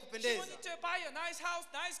familia ya He kupendeza. wanted to buy a nice house,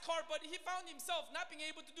 nice car, but he found himself not being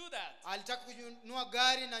able to do that. Alitaka kununua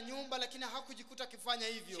gari na nyumba lakini hakujikuta akifanya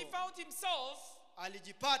He hivyo. found himself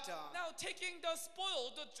Alijipata now taking the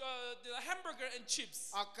spoiled, the hamburger and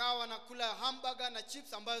chips. akawa nakula hamburger na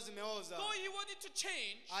chips ambazo zimeoza. Though he wanted to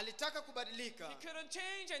change, Alitaka kubadilika. he couldn't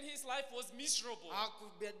change and his life was miserable.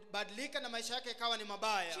 Hakubadilika na maisha yake ikawa ni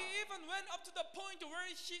mabaya. He even went up to the point where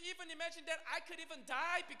he even imagined that I could even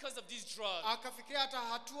die because of these drugs. Akafikiria hata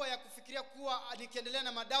hatua ya kufikiria kuwa nikiendelea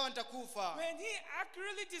na madawa nitakufa. When he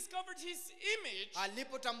accurately discovered his image,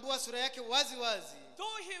 Alipotambua sura yake wazi wazi,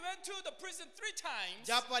 though he went to the prison 3 times,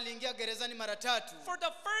 japo aliingia gerezani mara 3, for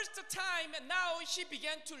the first time, and now he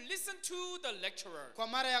began to listen to the lecturer. kwa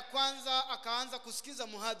mara ya kwanza akaanza kusikiza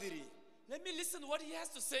mhadhiri. Let me listen what he has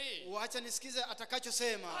to say. Acha nisikize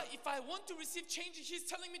atakachosema. If I want to receive change, he's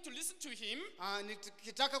telling me to listen to him.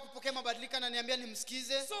 Nikitaka kupokea mabadiliko ananiambia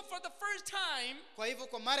nimsikize. So for the first time, Kwa hivyo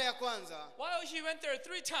kwa mara ya kwanza, while he went there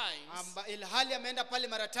 3 times, ilhali ameenda pale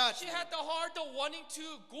mara he 3, had the heart of wanting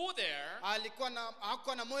to go there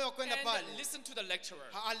hakuwa na moyo wa kwenda pale. and listen to the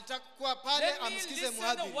lecturer. Alitaka kuwa pale Let me amsikize listen to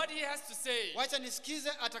mhadhiri. what he has to say. Wacha nisikize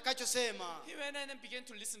atakachosema. He went in and began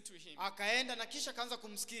to listen to him. Akaenda na kisha akaanza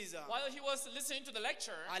kumsikiza. While he was listening to the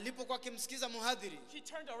lecturer, Alipokuwa akimsikiza mhadhiri, he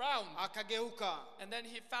turned around akageuka, and then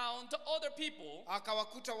he found other people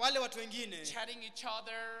akawakuta wale watu wengine chatting each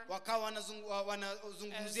other, wakawa and some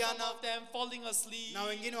wanazungumziana of them falling asleep na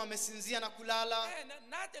wengine wamesinzia na kulala. and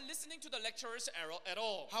not listening to the lecturers at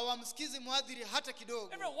all. Hawamsikizi mhadhiri hata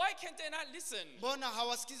kidogo. Everyone, why can't they not listen? Mbona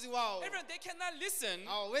hawasikizi wao? Everyone, they cannot listen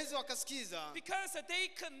Hawawezi wakasikiza. because they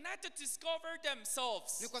cannot discover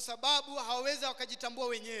themselves. Ni kwa sababu hawawezi wakajitambua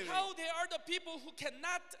wenyewe. How they are the people who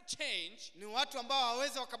cannot change Ni watu ambao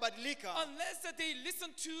hawawezi wakabadilika unless they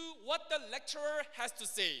listen to what the lecturer has to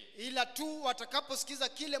say. ila tu watakaposikiza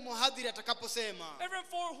kile mhadhiri atakaposema. Even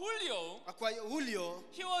for Julio, Kwa Julio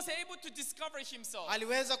he was able to discover himself.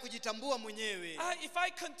 aliweza kujitambua mwenyewe. If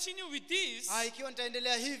I continue with this, Ikiwa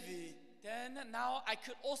nitaendelea hivi, then now I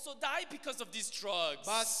could also die because of these drugs.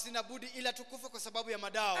 basi sina budi ila tukufa kwa sababu ya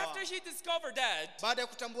madawa. After he discovered that, Baada ya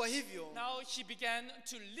kutambua hivyo, now he began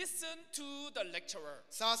to listen to the lecturer.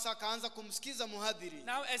 sasa akaanza kumsikiza mhadhiri.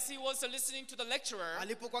 Now as he was listening to the lecturer,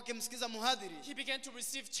 Alipokuwa akimsikiza mhadhiri, he began to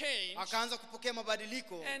receive change. akaanza kupokea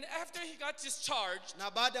mabadiliko. And after he got discharged,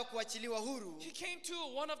 Na baada ya kuachiliwa huru, he came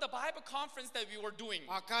to one of the Bible conference that we were doing.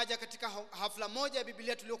 akaja katika hafla moja ya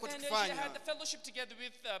Biblia tuliyokuwa And he had tukifanya. the fellowship together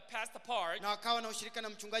with Pastor Park Na akawa na ushirika na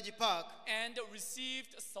mchungaji Park, and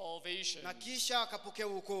received salvation. na kisha akapokea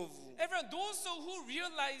wokovu. Everyone, those who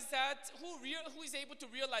realize that, who is able to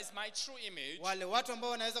realize my true image, Wale watu ambao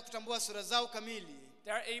wanaweza kutambua sura zao kamili,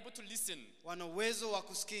 they are able to listen. wana uwezo wa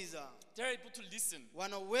kusikiza. They are able to listen.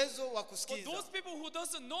 Wana uwezo wa For kusikiza. those people who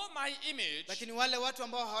doesn't know my image, Lakini wale watu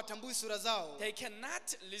ambao hawatambui sura zao, they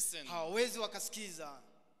cannot listen. hawawezi wakasikiza.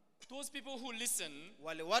 Those people who listen,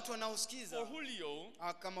 Wale watu for wanaosikiza, Julio,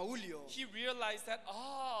 kama Julio, he realized that,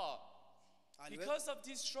 because of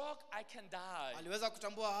this drug, I can die. aliweza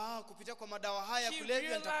kutambua kupitia kwa madawa haya He kulevya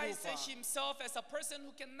realized nitakufa. himself as a person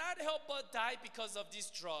who cannot help but die because of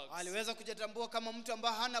these drugs. Aliweza kujitambua kama mtu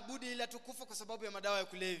ambaye hana budi ila tukufa kwa sababu ya madawa ya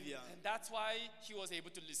kulevya. And that's why he was able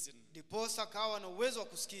to listen. Diposa akawa na uwezo wa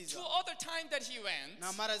kusikiza. 2 other times that he went,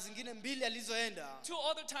 Na mara zingine 2 alizoenda, 2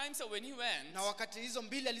 other times when he went, na wakati hizo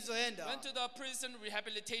 2 alizoenda, went to the prison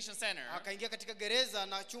rehabilitation center, akaingia katika gereza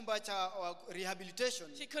na chumba cha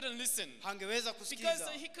rehabilitation, he couldn't listen. hangeweza Because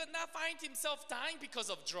kusikiza he could not find himself dying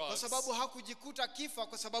because of kwa drugs. sababu hakujikuta kifa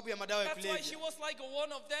kwa sababu ya madawa ya That's why he kulevya. was like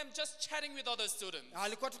one of them, just chatting with other students.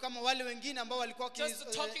 Alikuwa tu kama wale wengine ambao walikuwa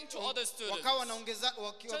Just talking to other students. wakawa wanaongeza Just joking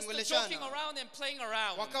wakiongeleshana, around and playing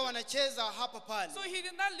around. wakawa wanacheza hapa pale. So he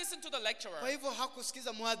did not listen to the Kwa lecturer. hivyo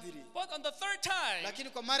hakusikiza mhadhiri. But on the 3rd time, Lakini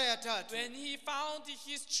kwa mara ya 3, when he found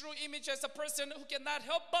his true image as a person who cannot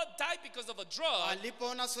help but die because of a drug,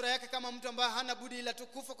 alipoona sura yake kama mtu ambaye hana budi ila tu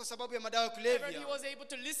kufa kwa sababu ya madawa ya He kulevya, was able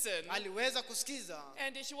to listen, aliweza kusikiza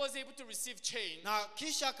and he was able to receive change. na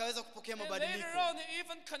kisha akaweza kupokea And later mabadiliko, on, he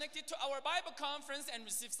even connected to our Bible conference and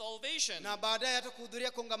received salvation. na baadaye hata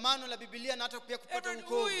kuhudhuria kongamano la Biblia na hata pia kupata Everyone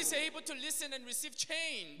who is wokovu. able to listen and receive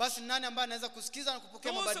change. Basi nani ambaye anaweza kusikiza na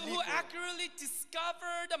kupokea Those who mabadiliko? accurately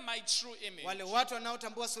discovered my true image. Wale watu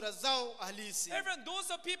wanaotambua sura zao halisi. Even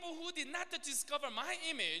those are people who did not discover my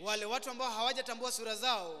image. Wale watu ambao hawajatambua sura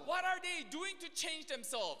zao, What are they doing to change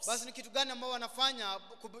themselves? basi ni kitu gani ambao wanafanya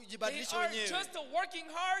They kujibadilisha are wenyewe? just working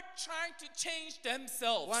hard trying to change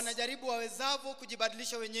themselves. Wanajaribu wawezavyo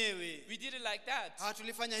kujibadilisha wenyewe. We did it like that.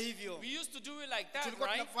 Tulifanya hivyo. We used to do it like that, Tulikuwa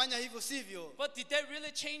right? tunafanya hivyo, sivyo? But did that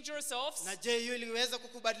really change yourselves? Na je, hiyo iliweza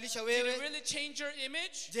kukubadilisha Did it wewe? really change your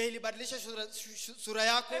image? Je, ilibadilisha sura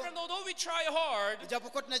yako? Even though we try hard,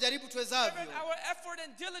 Ijapokuwa tunajaribu even tuwezavyo, our effort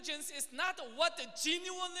and diligence is not what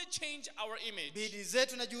genuinely change our image. bidii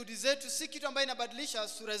zetu na juhudi zetu si kitu ambayo inabadilisha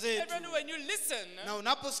sura zetu. Even when you listen, Na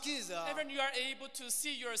unaposikiza, even you are able to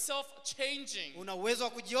see yourself changing. una uwezo wa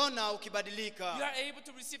kujiona You ukibadilika. are able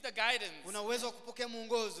to receive the guidance. Una uwezo wa kupokea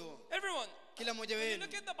mwongozo. Everyone, Kila mmoja when you wenu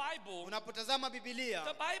look at the Bible, unapotazama the Biblia,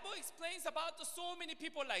 Bible explains about so many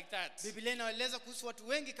people like that. Biblia inaeleza kuhusu watu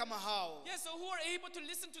wengi kama hao. Yes, so who are able to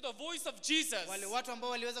listen to the voice of Jesus. Wale watu ambao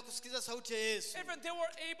waliweza kusikiza sauti ya Yesu, Even they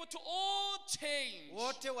were able to all change.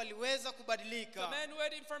 wote waliweza The kubadilika. man who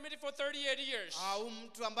had infirmity for 38 years, Au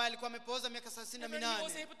mtu ambaye alikuwa amepooza miaka even he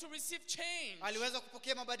was 38 able to receive change. aliweza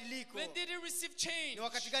kupokea mabadiliko. When did he receive change? Ni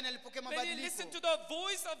wakati gani alipokea When he listened to mabadiliko? the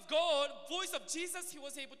voice of God, voice of Jesus, he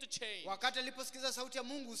was able to change. Wakati aliposikiza sauti ya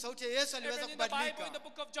Mungu, sauti ya Yesu aliweza Even in the Bible, in the kubadilika.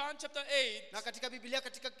 book of John chapter 8, Na katika Biblia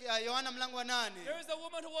katika Yohana mlango wa 8, there is a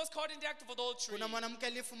woman who was caught in the act of adultery. kuna mwanamke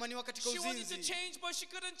aliyefumaniwa katika She wanted to uzinzi. change, but she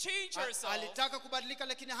couldn't change herself. Alitaka kubadilika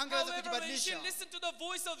lakini hangeweza However, when she kujibadilisha. listened to the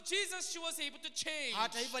voice of Jesus, she was able to change.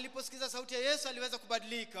 Hata hivyo aliposikiza sauti ya Yesu aliweza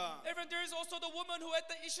kubadilika. Even there is also the woman who had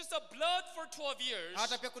the issues of blood for 12 years.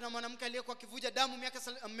 Hata pia kuna mwanamke aliyekuwa akivuja damu miaka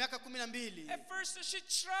 12. At first, she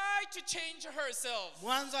tried to change herself.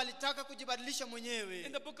 Mwanzo alitaka kujibadilisha mwenyewe.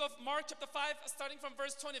 In the book of Mark chapter 5, starting from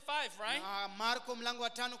verse 25, right? Marko mlango wa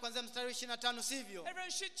 5 kuanzia mstari wa 25, sivyo?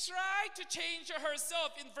 Even she tried to change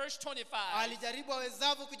herself in verse 25. Alijaribu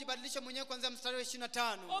awezavyo kujibadilisha mwenyewe kuanzia mstari wa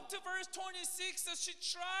 25. Up to verse 26, she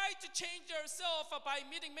tried to change herself by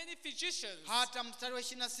meeting many physicians. Hata mstari wa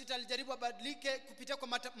 26 alijaribu abadilike kupitia kwa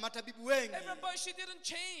matabibu wengi, But she didn't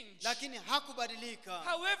change. lakini hakubadilika.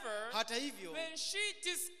 However, Hata hivyo, when she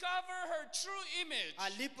discovered her true image,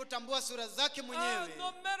 alipotambua sura zake mwenyewe,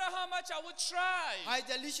 no matter how much I would try,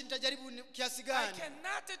 haijalishi nitajaribu kiasi I gani,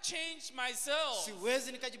 cannot change myself.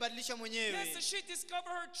 siwezi nikajibadilisha mwenyewe. Yes, she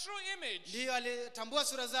discovered her true image. Ndiyo, alitambua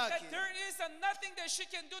sura zake, That there is nothing that she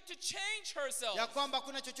can do to change herself. ya kwamba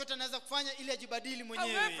hakuna chochote anaweza kufanya ili ajibadili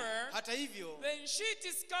mwenyewe. However, Hata hivyo, when she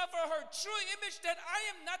discovered her true image, that I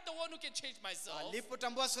am not the one who can change myself.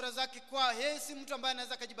 alipotambua sura zake kwa yeye si mtu ambaye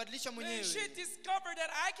anaweza akajibadilisha When she mwenyewe, discovered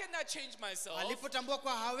that I cannot change myself, alipotambua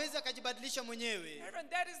kwa hawezi akajibadilisha mwenyewe, and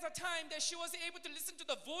that is the time that she was able to listen to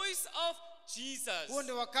the voice of Jesus. huo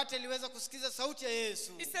ndio wakati aliweza kusikiza sauti ya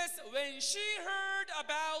Yesu. It says, when she heard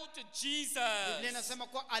about Biblia Jesus. inasema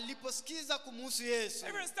kwa aliposikiza kumuhusu Yesu,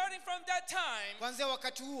 Even starting from that time, kuanzia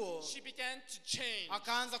wakati huo she began to change.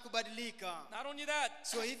 akaanza kubadilika. Not only that,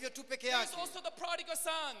 Sio hivyo tu peke there is yake, also the prodigal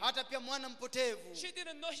son. hata pia mwana mpotevu He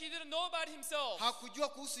didn't know about himself. hakujua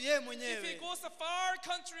kuhusu yeye If he mwenyewe, goes a far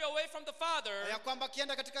country away from the father, ya kwamba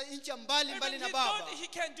akienda katika nchi ya mbali mbali even na he thought baba, he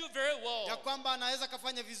can do very ya well. kwamba anaweza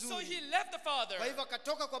kafanya So he vizuri. left the father, Kwa hivyo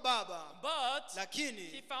akatoka kwa baba, but he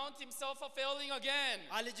lakini found himself failing again.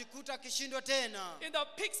 alijikuta akishindwa tena In the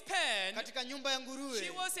pig's pen, katika nyumba ya he nguruwe.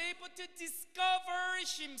 was able to discover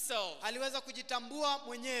himself. Aliweza kujitambua If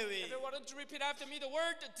mwenyewe. you want to repeat after me the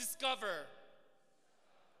word discover.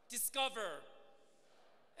 Discover.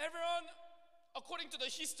 Everyone, according to the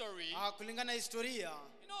history, Kulingana na historia,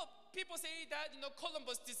 people say that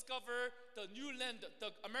Columbus discovered the new land,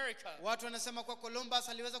 the America. watu wanasema kwa Columbus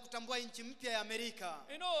aliweza kutambua nchi mpya ya Amerika.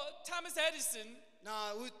 Thomas Edison, Na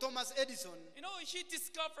huyu Thomas Edison he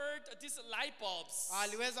discovered these light bulbs,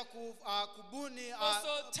 aliweza kubuni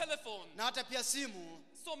also telephone, na hata pia simu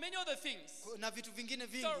so many other things. na vitu vingine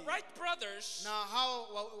The vingi. Wright brothers, Na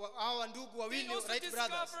hao ndugu they wawili also Wright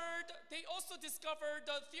brothers discovered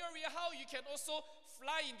the theory how you can also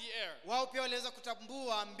fly in the air. Wao pia waliweza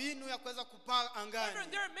kutambua mbinu ya kuweza kupaa angani.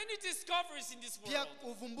 There are many discoveries in this Pia world.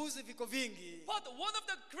 uvumbuzi viko vingi. But one of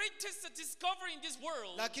the greatest discovery in this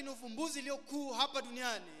world Lakini uvumbuzi uliokuu hapa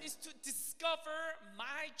duniani is to discover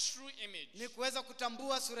my true image. ni kuweza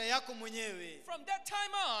kutambua sura yako mwenyewe. From that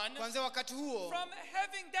time on, Kuanzia wakati huo, from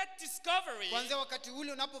having that discovery, kuanzia wakati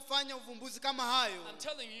ule unapofanya uvumbuzi kama hayo, I'm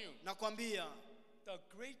telling you, nakwambia the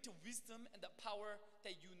great wisdom and the power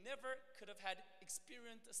that you never could have had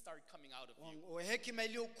experienced start coming out of you. hekima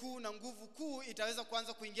iliyo kuu na nguvu kuu itaweza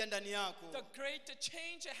kuanza kuingia ndani yako. The great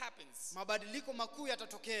change happens. Mabadiliko makuu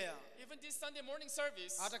yatatokea. Even this Sunday morning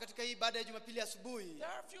service, Hata katika hii ibada ya Jumapili asubuhi, there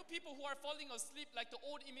are few people who are falling asleep like the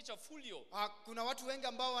old image of Julio. kuna watu wengi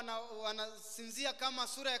ambao wanasinzia kama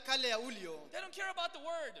sura ya kale ya Julio. They don't care about the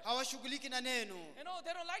word. Hawashughuliki na neno. You know,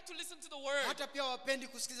 they don't like to listen to the word. Hata pia wapendi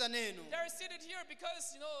kusikiza neno. They're seated here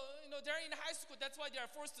because, you know, they're in high school. That's why they are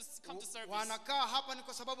forced to come to service. Wanakaa hapa ni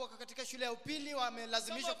kwa sababu wako katika shule ya upili, Some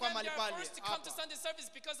wamelazimishwa of kwa them, mahali they are pale. forced to come to Sunday service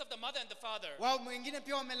because of the mother and the father. Wao wengine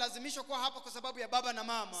pia wamelazimishwa kuwa hapa kwa sababu ya baba na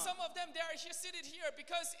mama. Some of them, they are here seated here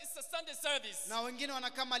because it's a Sunday service. Na wengine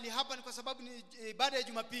wanakaa mahali hapa ni kwa sababu ni ibada ya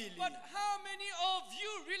Jumapili. But how many of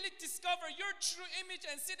you really discover your true image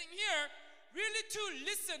and sitting here really to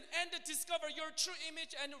listen and discover your true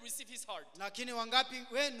image and receive his heart? Lakini wangapi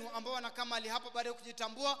wenu ambao wanakaa mahali hapa baada ya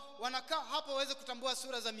kujitambua, wanakaa hapa waweze kutambua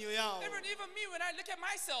sura za mioyo yao? Even me, when I look at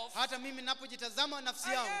myself, Hata mimi ninapojitazama nafsi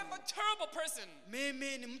I am yangu, a terrible person.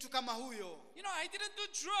 mimi ni mtu kama huyo. You know, I didn't do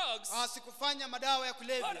drugs, Sikufanya madawa ya but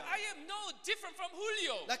kulevya, I am no different from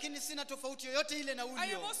Julio. lakini sina tofauti yoyote ile na I am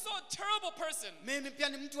Julio. also a terrible person. Mimi pia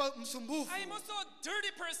ni mtu msumbufu. I am also a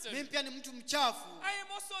dirty person. Mimi pia ni mtu mchafu. I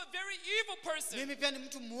am also a very evil person. Mimi pia ni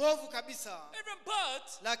mtu muovu kabisa. Even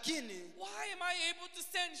but, Lakini why am I able to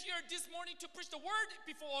stand here this morning to preach the word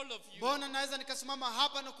before all of you? mbona naweza nikasimama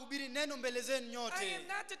hapa na kuhubiri neno mbele zenu I nyote? am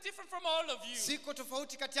not different from all of you. Siko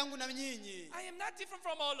tofauti kati yangu na nyinyi. I am not different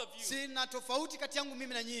from all of you. Sina tofauti kati yangu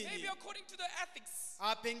mimi na Maybe nyinyi. according to the ethics,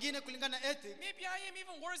 Pengine kulingana na ethics, maybe I am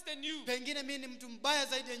even worse than you. pengine mimi ni mtu mbaya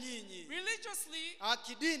zaidi ya nyinyi. Religiously,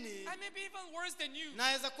 Kidini I may be even worse than you.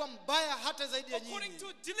 naweza kuwa mbaya hata zaidi ya According nyinyi.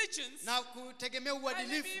 to diligence, Na kutegemea I may be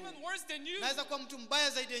uadilifu even worse than you. naweza kuwa mtu mbaya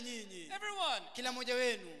zaidi ya nyinyi. Everyone, Kila mmoja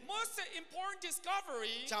wenu. most important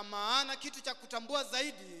discovery, Cha maana, kitu cha kutambua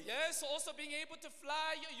zaidi, yes, also being able to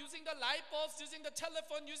fly, using the light bulbs, using the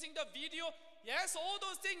telephone, using the video, yes, all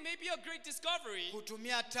those things may be a great discovery.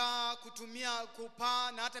 kutumia taa, kutumia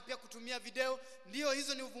kupaa na hata pia kutumia video, ndio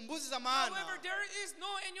hizo ni uvumbuzi za maana. However, there is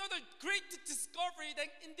no any other great discovery than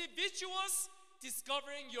individuals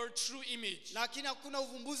discovering your true image. Lakini hakuna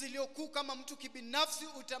uvumbuzi uliokuu kama mtu kibinafsi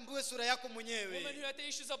utambue sura yako Woman mwenyewe. who had the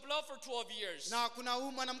issues of blood for 12 years. Na kuna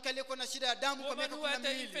huyu mwanamke aliyekuwa na shida ya damu kwa Woman miaka who had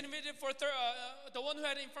the 12. infirmity for the one who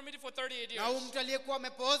had infirmity for 38 Na huyu years. mtu aliyekuwa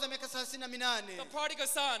amepooza miaka The 38. prodigal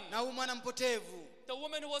son. Na huyu mwana mpotevu. The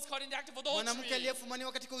woman who was caught in the act of Mwanamke adultery.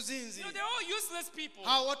 aliyefumaniwa katika uzinzi. They're all useless people.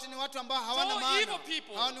 Hao wote ni watu ambao hawana They're all maana. evil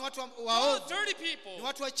people. Hao ni watu They're all waovu. dirty Ni people.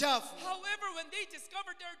 watu wachafu. However, when they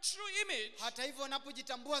discovered their true image, Hata hivyo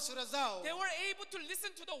wanapojitambua sura zao, they were able to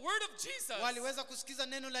listen to the word of Jesus. waliweza kusikiza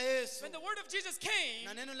neno la Yesu. When the word of Jesus came,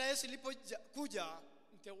 Na neno la Yesu lilipokuja,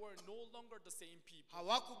 they were no longer the same people.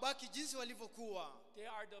 hawakubaki jinsi walivyokuwa. They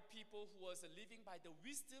are the people who was living by the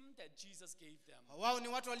wisdom that Jesus gave them. Wao ni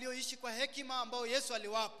watu walioishi kwa hekima ambao Yesu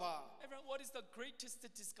aliwapa. Everyone, what is the greatest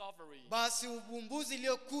discovery? Basi uvumbuzi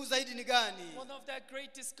uliokuu zaidi ni gani? One of that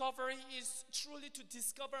great discovery is truly to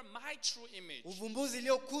discover my true image. Uvumbuzi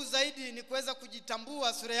uliokuu zaidi ni kuweza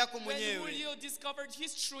kujitambua sura yako When mwenyewe. Julio discovered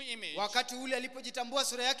his true image, Wakati ule alipojitambua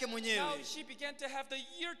sura yake now mwenyewe, he began to have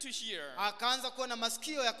the ear to hear. akaanza kuwa na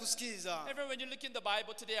masikio ya kusikiza. Everyone, when you look in the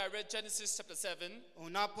Bible today, I read Genesis chapter 7.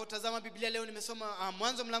 Unapotazama Biblia leo, nimesoma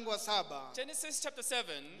Mwanzo mlango wa 7. Genesis chapter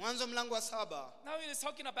 7. Mwanzo mlango wa 7. Now it is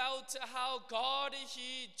talking about how God,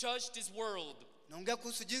 he judged this world. Naongea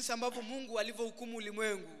kuhusu jinsi ambavyo Mungu alivyohukumu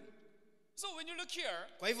ulimwengu. So when you look here,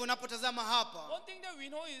 Kwa hivyo unapotazama hapa, one thing that we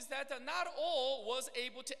know is that not all was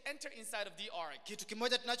able to enter inside of the ark. kitu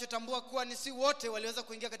kimoja tunachotambua kuwa ni si wote waliweza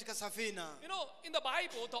kuingia katika safina. You know, in the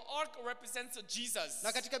Bible, the ark represents Jesus.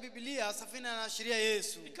 Na katika Biblia safina inaashiria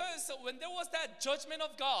Yesu. Because when there was that judgment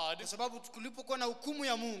of God, Kwa sababu kulipokuwa na hukumu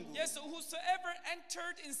ya Mungu, yes, whosoever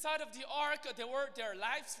entered inside of the ark, their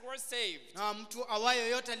lives were saved. na mtu awaye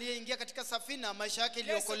yoyote aliyeingia katika safina maisha yake Yes,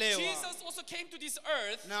 iliokolewa. Jesus also came to this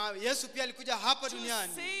earth Na Yesu pia alikuja hapa to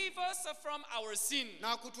duniani save us from our sin.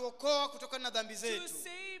 na kutuokoa kutokana na dhambi To zetu,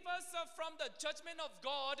 save us from the judgment of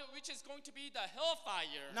God, which is going to be the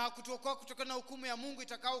hellfire. na kutuokoa kutokana na hukumu ya Mungu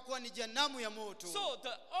itakao kuwa ni jehanamu ya moto. So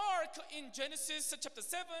the ark in Genesis chapter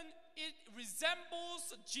 7, it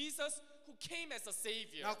resembles Jesus who came as a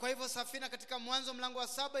savior. Na kwa hivyo safina katika Mwanzo mlango wa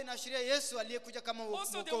 7 inaashiria Yesu aliyekuja kama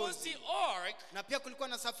Also there was the mwokozi. ark, Na pia kulikuwa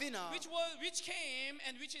na safina which came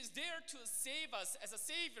and which is there to save us as a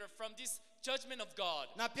savior from this judgment of God.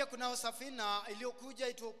 na pia kunao safina iliyokuja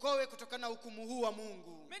ituokoe kutokana na hukumu huu wa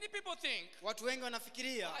Mungu. Many people think, Watu wengi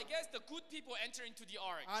wanafikiria I guess the good people enter into the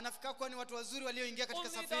ark. anafikiri kuwa ni watu wazuri walioingia katika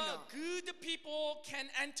Only safina. the good people can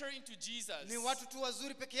enter into Jesus. Ni watu tu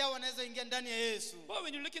wazuri peke yao wanaweza ingia ndani ya Yesu. But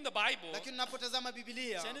when you look in the Bible, Lakini unapotazama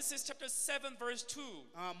Biblia, Genesis chapter 7 verse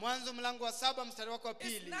 2, Mwanzo mlango wa 7 mstari wake wa it's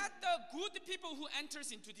pili. not the good people who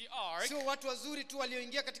enters into the ark. Sio watu wazuri tu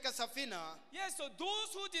walioingia katika safina. Yes, so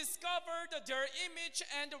those who discovered their image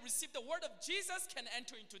and received the word of Jesus can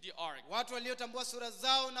enter into the ark. Watu waliotambua sura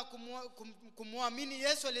zao na kumwamini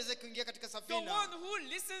Yesu aliweza kuingia katika The safina. one who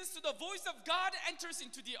listens to the voice of God enters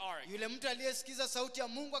into the ark. Yule mtu aliyesikiza sauti ya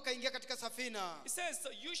Mungu akaingia katika safina. It says,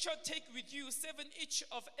 so you shall take with you 7 each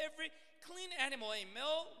of every clean animal, a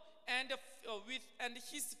male and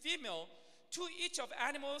his female, 2 each of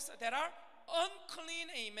animals that are unclean,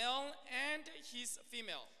 a male and his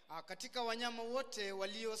female. Katika wanyama wote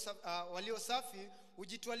walio safi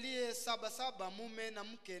ujitwalie 7 mume na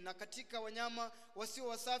mke, na katika wanyama wasio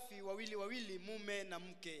wasafi wawili mume na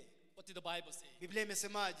mke. What did the Bible say? Biblia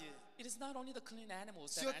imesemaje? It is not only the clean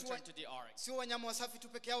animals that Sio enter into the ark. Sio wanyama wasafi tu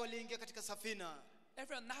peke yao waliingia katika safina.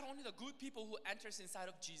 Everyone, not only the good people who enters inside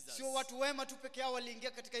of Jesus. Sio watu wema tu peke yao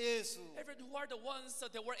waliingia katika Yesu. Everyone who are the ones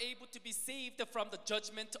that were able to be saved from the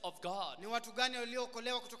judgment of God. Ni watu gani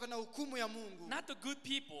waliookolewa kutokana na hukumu ya Mungu? Not the good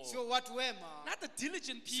people. Sio watu wema. Not the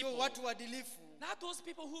diligent people. Sio watu waadilifu. Not those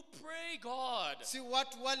people who pray God. Si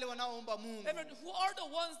watu wale wanaoomba Mungu. Everyone who are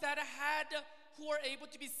the ones that who are able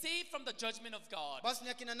to be saved from the judgment of God. Basi ni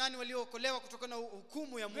akina nani waliookolewa kutokana na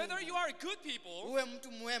hukumu ya Mungu? Whether you are good people, uwe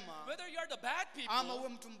mtu mwema, whether you are the bad people, ama uwe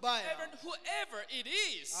mtu mbaya, everyone, whoever it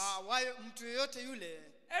is, wawe mtu yoyote yule,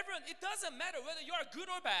 everyone, it doesn't matter whether you are good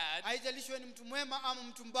or bad, haijalishi wewe ni mtu mwema ama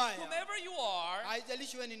mtu mbaya, whomever you are,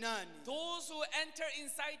 haijalishi wewe ni nani, those who enter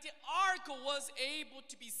inside the ark was able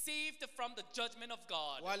to be saved from the judgment of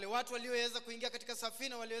God. Wale watu walioweza kuingia katika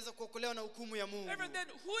safina waliweza kuokolewa na hukumu ya Mungu. Everyone, then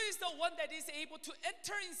who is the one that is able to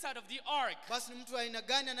enter inside of the ark? Basi ni mtu aina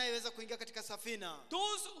gani anayeweza kuingia katika safina?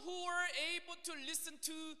 Those who were able to listen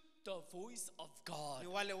to the voice of God. Ni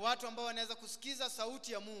wale watu ambao wanaweza kusikiza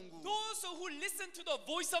sauti ya Mungu. Those who listen to the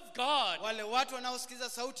voice of God, wale watu wanaosikiza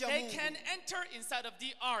sauti ya Mungu, they can enter inside of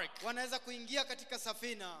the ark. Wanaweza kuingia katika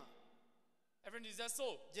safina. Everyone, is that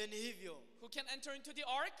so? Je, ni hivyo? Who can enter into the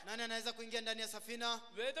ark? Nani anaweza kuingia ndani ya safina?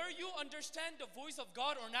 Whether you understand the voice of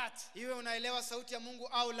God or not. Iwe unaelewa sauti ya Mungu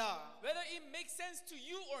au la. Whether it makes sense to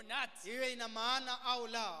you or not. Iwe ina maana au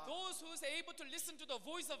la. Those who is able to listen to the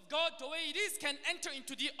voice of God the way it is can enter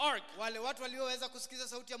into the ark. Wale watu walioweza kusikiza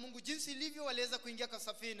sauti ya Mungu jinsi ilivyo waliweza kuingia kwa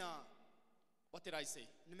safina. What did I say?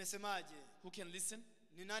 Nimesemaje? Who can listen?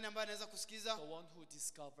 Ni nani ambaye anaweza kusikiza? The one who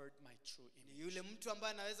discovered my true image. Ni yule mtu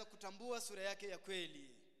ambaye anaweza kutambua sura yake ya kweli.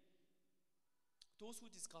 Those who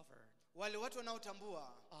discovered. Wale watu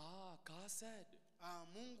wanaotambua. God said.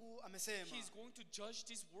 Mungu amesema. He's going to judge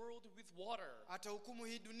this world with water. Atahukumu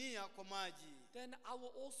hii dunia kwa maji. Then I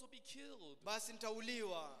will also be killed. Basi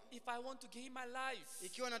nitauliwa. If I want to gain my life,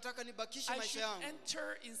 ikiwa nataka nibakishe maisha yangu, I should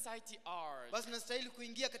enter inside the ark. Basi nastahili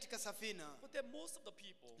kuingia katika safina. But then most of the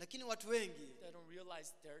people, lakini watu wengi, they don't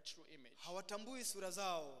realize their true image. Hawatambui sura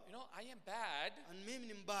zao. You know, I am bad. And mimi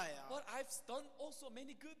ni mbaya. But I've done also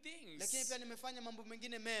many good things. Lakini pia nimefanya mambo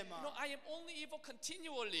mengine mema. You know, I am only evil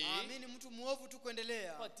continually. Mimi ni mtu muovu tu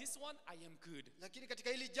kuendelea. But this one I am good. Lakini katika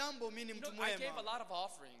hili jambo mimi ni mtu mwema. I gave a lot of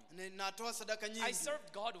offering. Natoa sadaka nyingi. I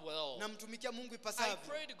served God well. Namtumikia Mungu ipasavyo. I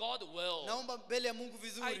prayed God well. Naomba mbele ya Mungu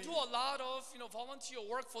vizuri. I do a lot of, volunteer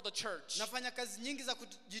work for the church. Nafanya kazi nyingi za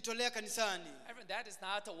kujitolea kanisani. That is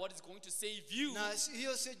not what is going to save you. Na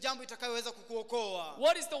hiyo sio jambo itakayoweza kukuokoa.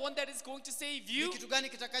 What is the one that is going to save you? Ni kitu gani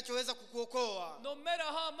kitakachoweza kukuokoa? No matter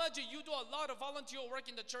how much you do a lot of volunteer work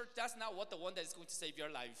in the church, that's not what the one that is going to save your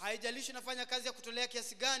life. Haijalishi nafanya kazi ya kutolea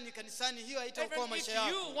kiasi gani kanisani, hiyo haitaokoa maisha yako.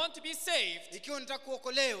 If you want to be saved, ikiwa unataka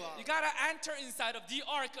kuokolewa, you gotta enter inside of the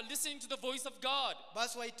ark listening to the voice of God.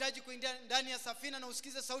 Basi wahitaji kuingia ndani ya safina na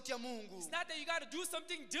usikize sauti ya Mungu. It's not that you gotta do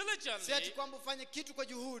something diligently. Si ati kwamba ufanye kitu kwa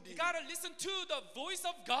juhudi. You gotta listen to the voice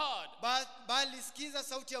of God. Bali sikiza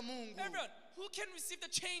sauti ya Mungu. Everyone, who can receive the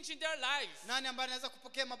change in their life? Nani ambaye anaweza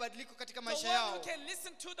kupokea mabadiliko katika maisha yao? The one who can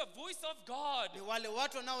listen to the voice of God. Ni wale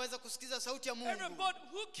watu wanaoweza kusikiza sauti ya Mungu. Everyone, but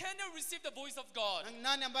who can receive the voice of God?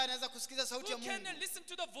 Nani ambaye anaweza kusikiza sauti ya Mungu? Who can listen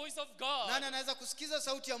to the voice of God? Nani anaweza kusikiza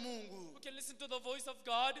sauti ya Mungu? Who can listen to the voice of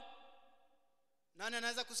God? Nani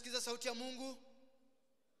anaweza kusikiza sauti ya Mungu?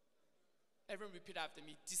 Everyone repeat after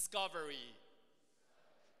me. Discovery.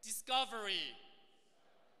 Discovery.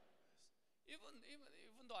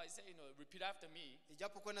 Even though I say, repeat after me.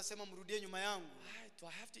 Ijapokuwa nasema mrudie nyuma yangu. Do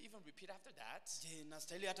I have to even repeat after that? Je,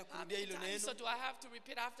 nastahili hata How kurudia many hilo times neno? do I have to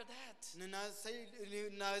repeat after that?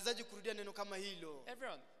 Nawezaje kurudia neno kama hilo?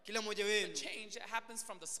 Everyone. Kila mmoja The wenu. change happens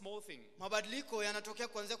from the small thing. Mabadiliko yanatokea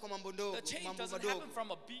kuanzia kwa mambo ndogo, The change mambo doesn't madogo. happen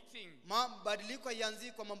from a big thing. Mabadiliko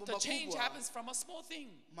hayaanzi kwa mambo The change makubwa. happens from a small thing.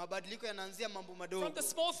 Mabadiliko yanaanzia mambo From madogo. the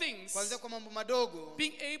small things. Kuanzia kwa mambo madogo.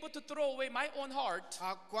 Being able to throw away my own heart.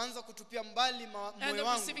 Kuanza kutupia mbali And moyo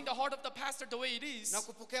wangu. receiving the heart of the pastor the way it is. Na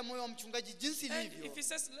kupokea moyo wa mchungaji jinsi And ilivyo. if he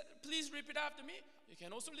says, please repeat after me, you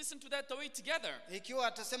can also listen to that the way together. Ikiwa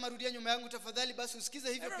atasema rudia nyuma yangu tafadhali, basi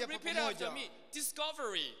usikize hivyo pia Repeat pamoja. after me.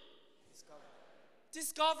 Discovery.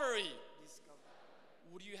 Discovery.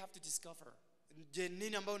 What do you have to discover? Je,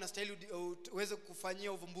 nini ambayo unastahili uweze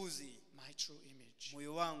kufanyia uvumbuzi? My true image.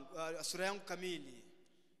 Moyo wangu, sura yangu kamili.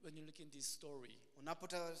 When you look in this story,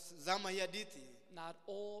 unapotazama hii hadithi, not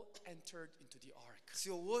all entered into the ark.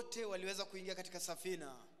 Sio wote waliweza kuingia katika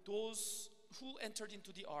safina. Those who entered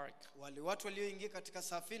into the ark, wale watu walioingia katika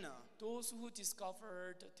safina, those who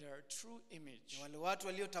discovered their true image, wale watu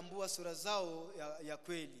waliotambua sura zao ya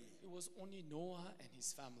kweli, it was only Noah and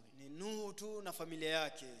his family. ni Nuhu tu na familia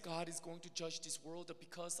yake. God is going to judge this world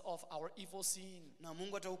because of our evil sin. Na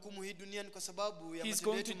Mungu atahukumu hii dunia kwa sababu ya He's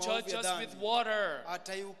matendo going to yetu maovu judge ya us dhambi. with water.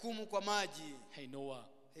 Ataihukumu kwa maji. Hey Noah,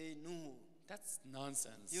 Hey Nuhu, that's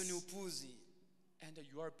nonsense. hiyo ni upuzi. And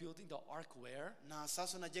you are building the ark where? Na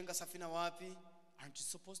sasa unajenga safina wapi? Aren't you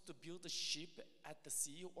supposed to build a ship at the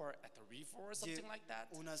sea or at the river or something like that?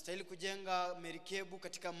 Unastahili kujenga merikebu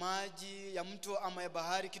katika maji ya mto ama ya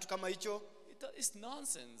bahari, kitu kama hicho? It's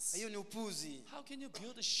nonsense. Hiyo ni upuzi. How can you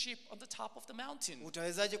build a ship on the top of the mountain?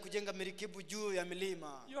 Utawezaje kujenga merikebu juu ya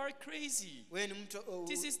milima? You are crazy. Wewe ni mtu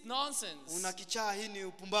This is nonsense. una kichaa, hii ni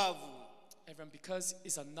upumbavu. Everyone, because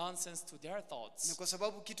it's a nonsense to their thoughts. Ni kwa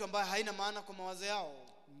sababu kitu ambayo haina maana kwa mawazo yao.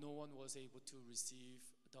 No one was able to receive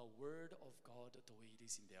the word of God the way it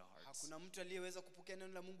is in their hearts. Hakuna mtu aliyeweza kupokea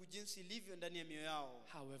neno la Mungu jinsi ilivyo ndani ya mioyo yao.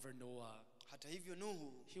 However, Noah, hata hivyo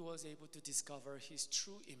Nuhu, he was able to discover his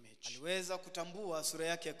true image. aliweza kutambua sura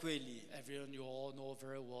yake ya kweli. Everyone, you all know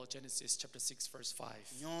very well Genesis chapter 6 verse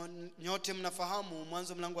 5. Nyote mnafahamu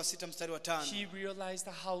Mwanzo mlango wa 6 mstari wa 5. He realized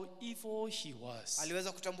how evil he was.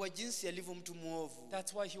 Aliweza kutambua jinsi alivyo mtu muovu.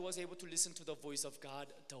 That's why he was able to listen to the voice of God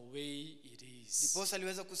the way it is. Ndiposa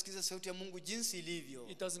aliweza kusikiza sauti ya Mungu jinsi ilivyo.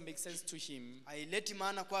 It doesn't make sense to him. Haileti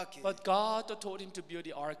maana kwake. But God told him to build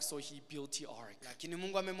the ark, so he built the ark. Lakini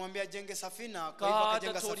Mungu amemwambia ajenge safina, kwa hivyo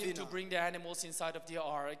akajenga God told him to safina. bring the animals inside of the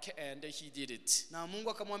ark, and he did it. Na Mungu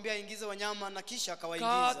akamwambia aingize wanyama na kisha God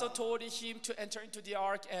akawaingiza. told him to enter into the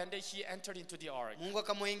ark, and he entered into the ark. Mungu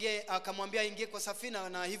akamwambia aingie kwa safina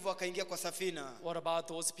na hivyo akaingia kwa safina. What about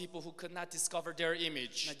those people who could not discover their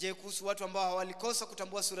image? Na je, kuhusu watu ambao walikosa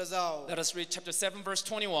kutambua sura zao? Let us read chapter 7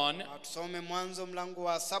 verse 21. Tusome Mwanzo mlango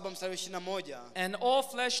wa 7 mstari wa 21. And all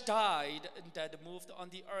flesh died that moved on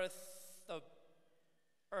the earth,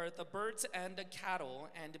 the birds and the cattle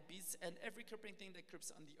and the beasts and every creeping thing that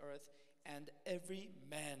creeps on the earth and every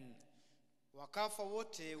man. Wakafa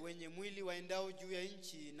wote wenye mwili waendao juu ya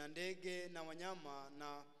nchi na ndege na wanyama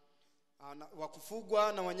na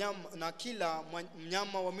wakufugwa na wanyama na kila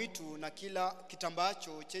mnyama wa mwitu na kila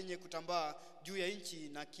kitambaacho chenye kutambaa juu ya nchi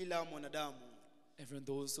na kila mwanadamu. Everyone,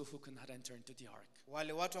 those who could not enter into the ark.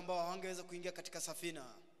 Wale watu ambao hawangeweza kuingia katika safina.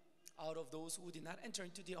 Out of those who did not enter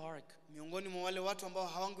into the ark, miongoni mwa wale watu ambao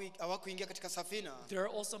hawakuingia katika safina, there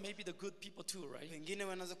are also maybe the good people too, right? wengine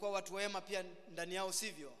wanaweza kuwa watu wema pia ndani yao,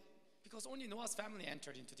 sivyo? Because only Noah's family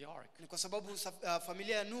entered into the ark. Ni kwa sababu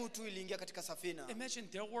familia ya Nuhu tu iliingia katika safina. Imagine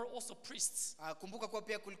there were also priests. Kumbuka kuwa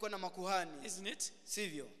pia kulikuwa na makuhani, isn't it?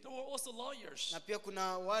 Sivyo? There were also lawyers. Na pia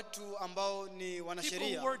kuna watu ambao ni wanasheria.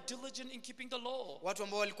 People were diligent in keeping the law. Watu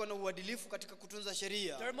ambao walikuwa na uadilifu katika kutunza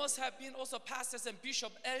sheria. There must have been also pastors and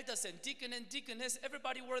bishop, elders and deacon and deaconess.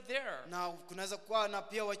 Everybody were there. Na kunaweza kuwa na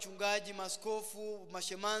pia wachungaji, maaskofu,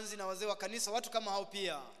 mashemanzi na wazee wa kanisa, watu kama hao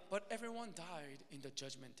pia. But everyone died in the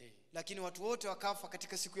judgment day. Lakini watu wote wakafa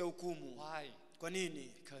katika siku ya hukumu. Why? Kwa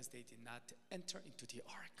nini? Because they did not enter into the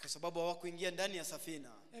ark. Kwa sababu hawakuingia ndani ya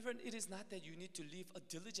safina. Everyone, it is not that you need to live a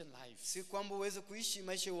diligent life. Si kwamba uweze kuishi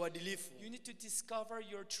maisha ya uadilifu. You need to discover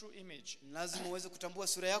your true image. Lazima uweze kutambua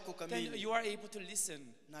sura yako kamili. Then you are able to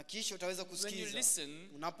listen. Na kisha utaweza kusikiza. When you listen,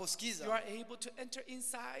 unaposikiza, you are able to enter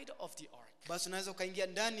inside of the ark. Basi unaweza ukaingia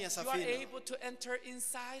ndani ya safina. You are able to enter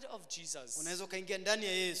inside of Jesus. Unaweza ukaingia ndani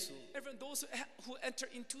ya Yesu. Everyone, those who enter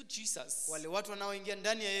into Jesus. Wale watu wanaoingia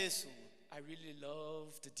ndani ya Yesu. I really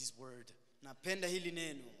loved this word. Napenda hili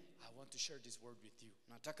neno. I want to share this word with you.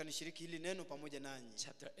 Nataka nishiriki hili neno pamoja nanyi.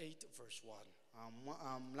 Chapter 8 verse 1.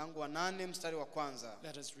 Mlango wa 8 mstari wa kwanza.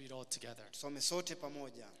 Let us read all together. Tusome sote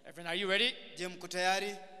pamoja. Everyone, are you ready? Je, mko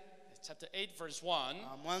tayari? Chapter 8 verse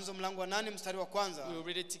 1. Mwanzo mlango wa 8 mstari wa kwanza. We will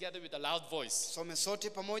read it together with a loud voice. Tusome sote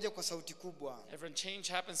pamoja kwa sauti kubwa. Everyone,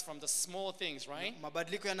 change happens from the small things, right?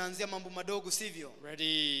 Mabadiliko yanaanzia mambo madogo, sivyo?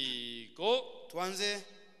 Ready, go. Tuanze.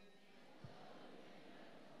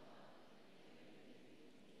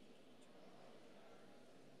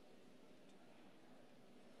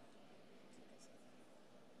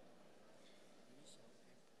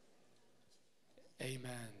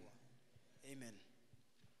 Amen. Amen.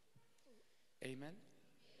 Amen.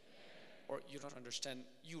 Or you don't understand,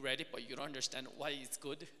 you read it but you don't understand why it's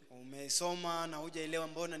good. Umesoma na hujaelewa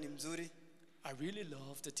mbona ni mzuri? I really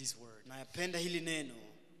loved this word. Napenda hili neno.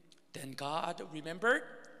 Then God remembered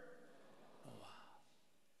Noah.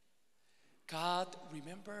 God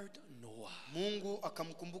remembered Noah. Mungu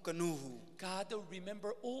akamkumbuka Nuhu. God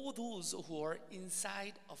remembered all those who are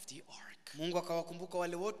inside of the ark. Mungu akawakumbuka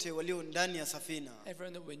wale wote walio ndani ya safina.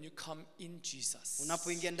 Everyone, when you come in Jesus,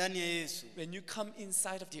 Unapoingia ndani ya Yesu, when you come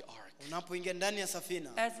inside of the ark, unapoingia ndani ya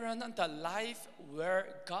safina, everyone, the life where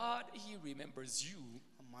God, He remembers you,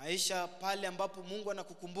 maisha pale ambapo Mungu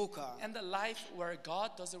anakukumbuka, and the life where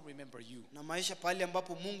God doesn't remember you, na maisha pale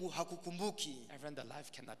ambapo Mungu hakukumbuki, everyone, the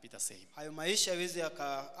life cannot be the same. hayo maisha hawezi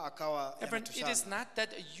akawa Everyone, it is yanatoshana. not that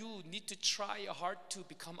you need to try hard to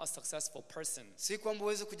become a successful person. Si kwamba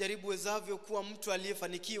uweze kujaribu wezavyo kuwa mtu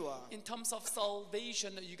aliyefanikiwa. In terms of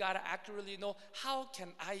salvation, you gotta accurately know, how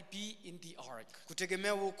can I be in the ark?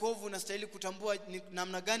 Kutegemea wokovu unastahili kutambua ni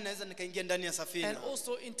namna gani naweza nikaingia ndani ya safina. And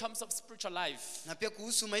also in terms of spiritual life, Na pia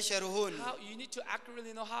kuhusu maisha ya rohoni, how you need to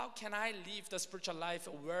accurately know, how can I live the spiritual life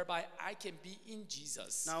whereby I can be in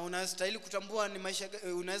Jesus? na unastahili kutambua ni maisha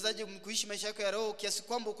unawezaje kuishi maisha yako ya roho kiasi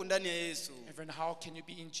kwamba uko ndani ya Yesu. Everyone, how can you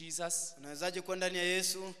be in Jesus? Unawezaje kuwa ndani ya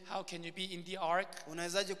Yesu? How can you be in the ark?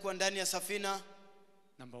 Unawezaje kuwa ndani ya safina?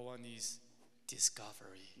 Number one is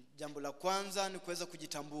discovery. Jambo la kwanza ni kuweza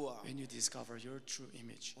kujitambua. When you discover your true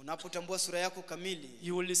image, Unapotambua sura yako kamili,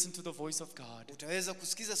 you will listen to the voice of God, utaweza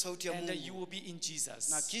kusikiza sauti ya and you Mungu, will be in Jesus.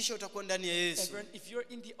 na kisha utakuwa ndani ya Yesu. Everyone, if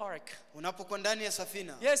you're in the ark, Unapokuwa ndani ya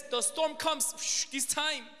safina, yes, the storm comes this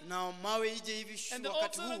time, na mawe ije hivi and all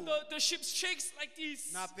wakati of a sudden huu, the ship shakes like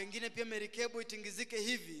this. na pengine pia merikebu itingizike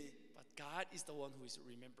hivi, But God is the one who is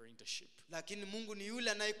remembering the ship. lakini Mungu ni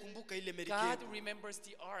yule anayekumbuka ile God merikebu. remembers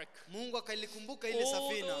the ark. Mungu akalikumbuka ile All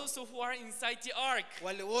safina, those who are inside the ark,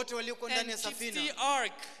 wale wote waliokuwa ndani and ya keeps the safina,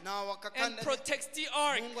 ark, na wakakaa and ndani. protects the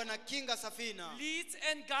ark, Mungu anakinga safina leads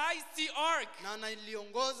and guides the ark. na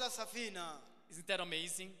analiongoza safina. Isn't that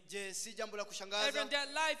amazing? Je, si jambo la Everyone, kushangaza? their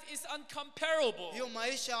life is uncomparable. Hiyo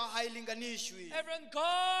maisha hailinganishwi. Everyone,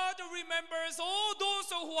 God remembers all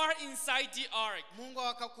those who are inside the ark. Mungu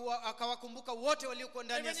akawakumbuka wote waliokuwa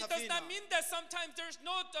ndani ya Everyone, it does not safina. mean that sometimes there's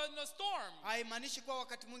no storm. Haimaanishi kwa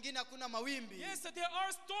wakati mwingine hakuna mawimbi. Yes, there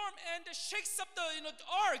are storm and it shakes up the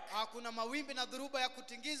ark. Hakuna mawimbi na dhuruba ya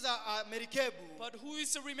kutingiza merikebu. But who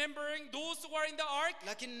is remembering those who are in the ark?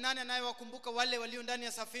 Lakini nani anayewakumbuka wale walio ndani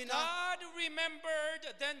ya safina? God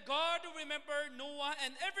remembered, then God remembered Noah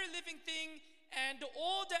and every living thing and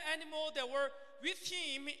all the animals that were with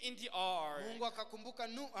him in the ark. Mungu akakumbuka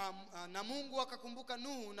na Mungu akakumbuka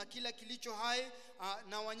Nuhu na kila kilicho hai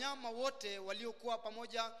na wanyama wote waliokuwa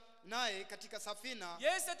pamoja naye katika safina.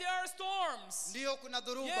 Yes, there are storms. Ndio kuna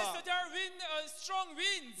dhuruba. Yes, there are strong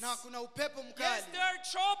winds. Na kuna upepo Yes, mkali. there are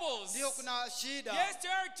troubles. Ndio kuna shida. Yes,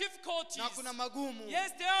 there are difficulties. Na kuna magumu.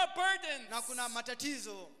 Yes, there are burdens. Na kuna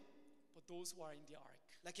matatizo. But those who are in the ark,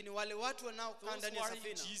 Lakini wale watu wanaokaa those ndani who ya are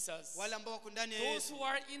in safina, Jesus, wale ambao wako ndani ya those Yesu, who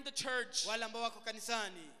are in the church, wale ambao wako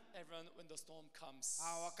kanisani, everyone, when the storm comes,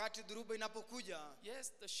 wakati dhuruba inapokuja,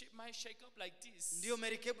 yes, the ship might shake up like this, ndio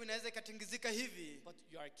merikebu inaweza ikatingizika hivi, but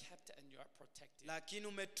you are kept and you are protected. lakini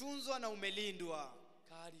umetunzwa na umelindwa.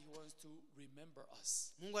 God, He wants to remember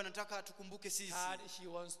us. Mungu anataka atukumbuke sisi. God, He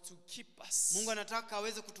wants to keep us. Mungu anataka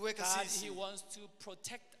aweze kutuweka God, He sisi. wants to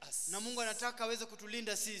protect us. Na Mungu anataka aweze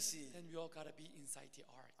kutulinda sisi. Then we all gotta be inside the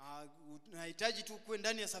ark. Unahitaji tu kuwe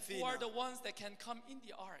ndani ya Who are safina. the ones that can come in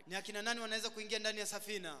the ark? Ni akina nani wanaweza kuingia ndani ya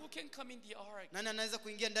safina? Who can come in the ark? Nani anaweza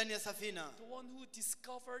kuingia ndani ya safina? The one who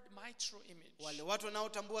discovered my true image. Wale watu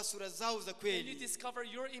wanaotambua sura zao za When you kweli. discover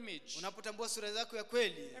your image, Unapotambua sura zako ya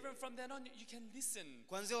kweli, everyone, from then on you can listen.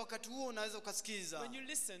 kuanzia wakati huo unaweza ukasikiza. When you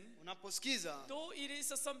listen, Unaposikiza, though it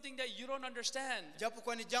is something that you don't understand, japo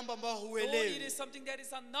kwa ni jambo ambalo though it huelewi, is something that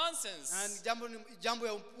is a nonsense, na ni jambo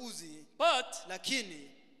ya upuzi, but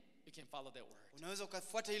lakini you can follow that word. unaweza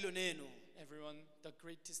ukafuata hilo neno. everyone, the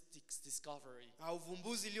greatest discovery.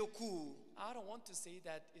 Uvumbuzi iliyo kuu. I don't want to say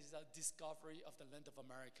that is a discovery of the land of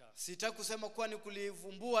America. Sitaki kusema kuwa ni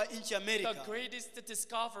kulivumbua nchi Amerika. The greatest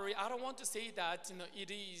discovery, I don't want to say that it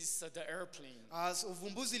is the airplane.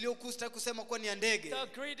 Uvumbuzi iliyo kuu sitaki kusema kuwa ni ya ndege. The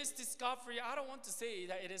greatest discovery, I don't want to say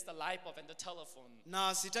that it is the light bulb and the telephone.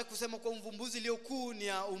 Na sitaki kusema kuwa uvumbuzi iliyo kuu ni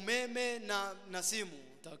ya umeme na simu.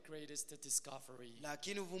 The greatest discovery,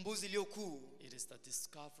 lakini uvumbuzi iliyo kuu, it is the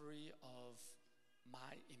discovery of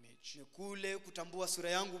my image. Ni kule kutambua sura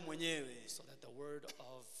yangu mwenyewe. So that the word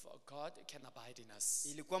of God can abide in us.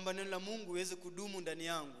 Ili kwamba neno la Mungu iweze kudumu ndani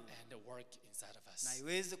yangu. And work inside of us. Na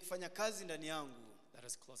iweze kufanya kazi ndani yangu. Let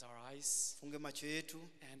us close our eyes. Funge macho yetu.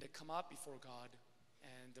 And come up before God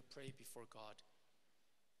and pray before God.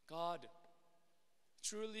 God,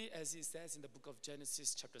 truly as it says in the book of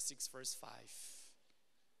Genesis chapter 6 verse 5,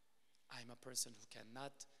 I am a person who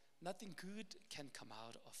nothing good can come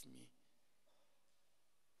out of me.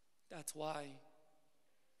 That's why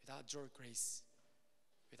without your grace,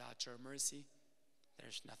 without your mercy,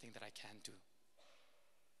 there's nothing that I can do.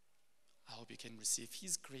 I hope you can receive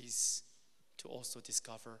His grace to also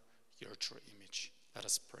discover your true image. Let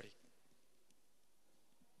us pray.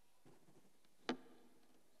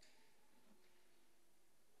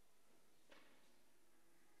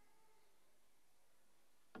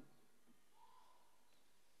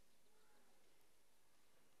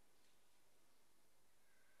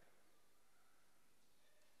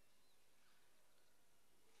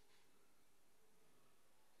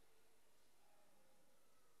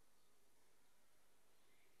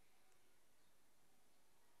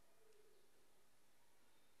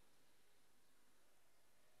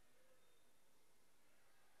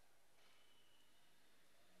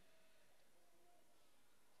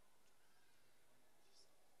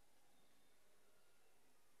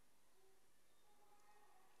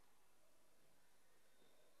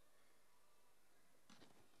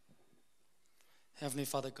 Heavenly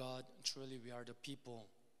Father God, truly we are the people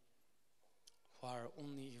who are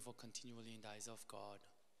only evil continually in the eyes of God.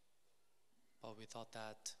 But we thought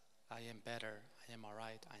that I am better, I am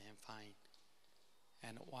alright, I am fine.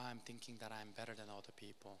 And while I'm thinking that I am better than other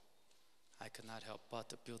people, I cannot help but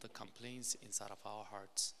to build the complaints inside of our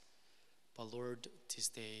hearts. But Lord, this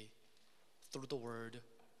day, through the word,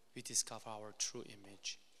 we discover our true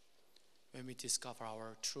image. When we discover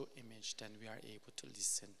our true image, then we are able to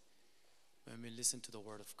listen. When we listen to the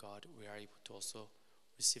word of God, we are able to also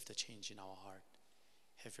receive the change in our heart.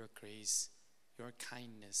 Have your grace, your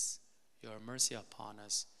kindness, your mercy upon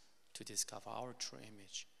us to discover our true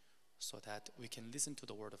image so that we can listen to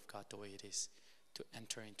the word of God the way it is, to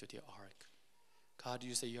enter into the ark. God,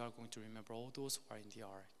 you say you are going to remember all those who are in the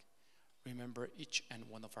ark. Remember each and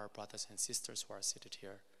one of our brothers and sisters who are seated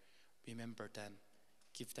here. Remember them.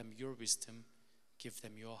 Give them your wisdom. Give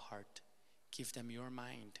them your heart. Give them your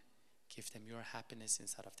mind. Give them your happiness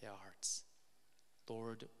inside of their hearts.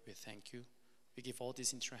 Lord, we thank you. We give all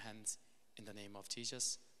this into your hands. In the name of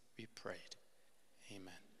Jesus, we prayed.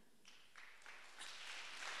 Amen.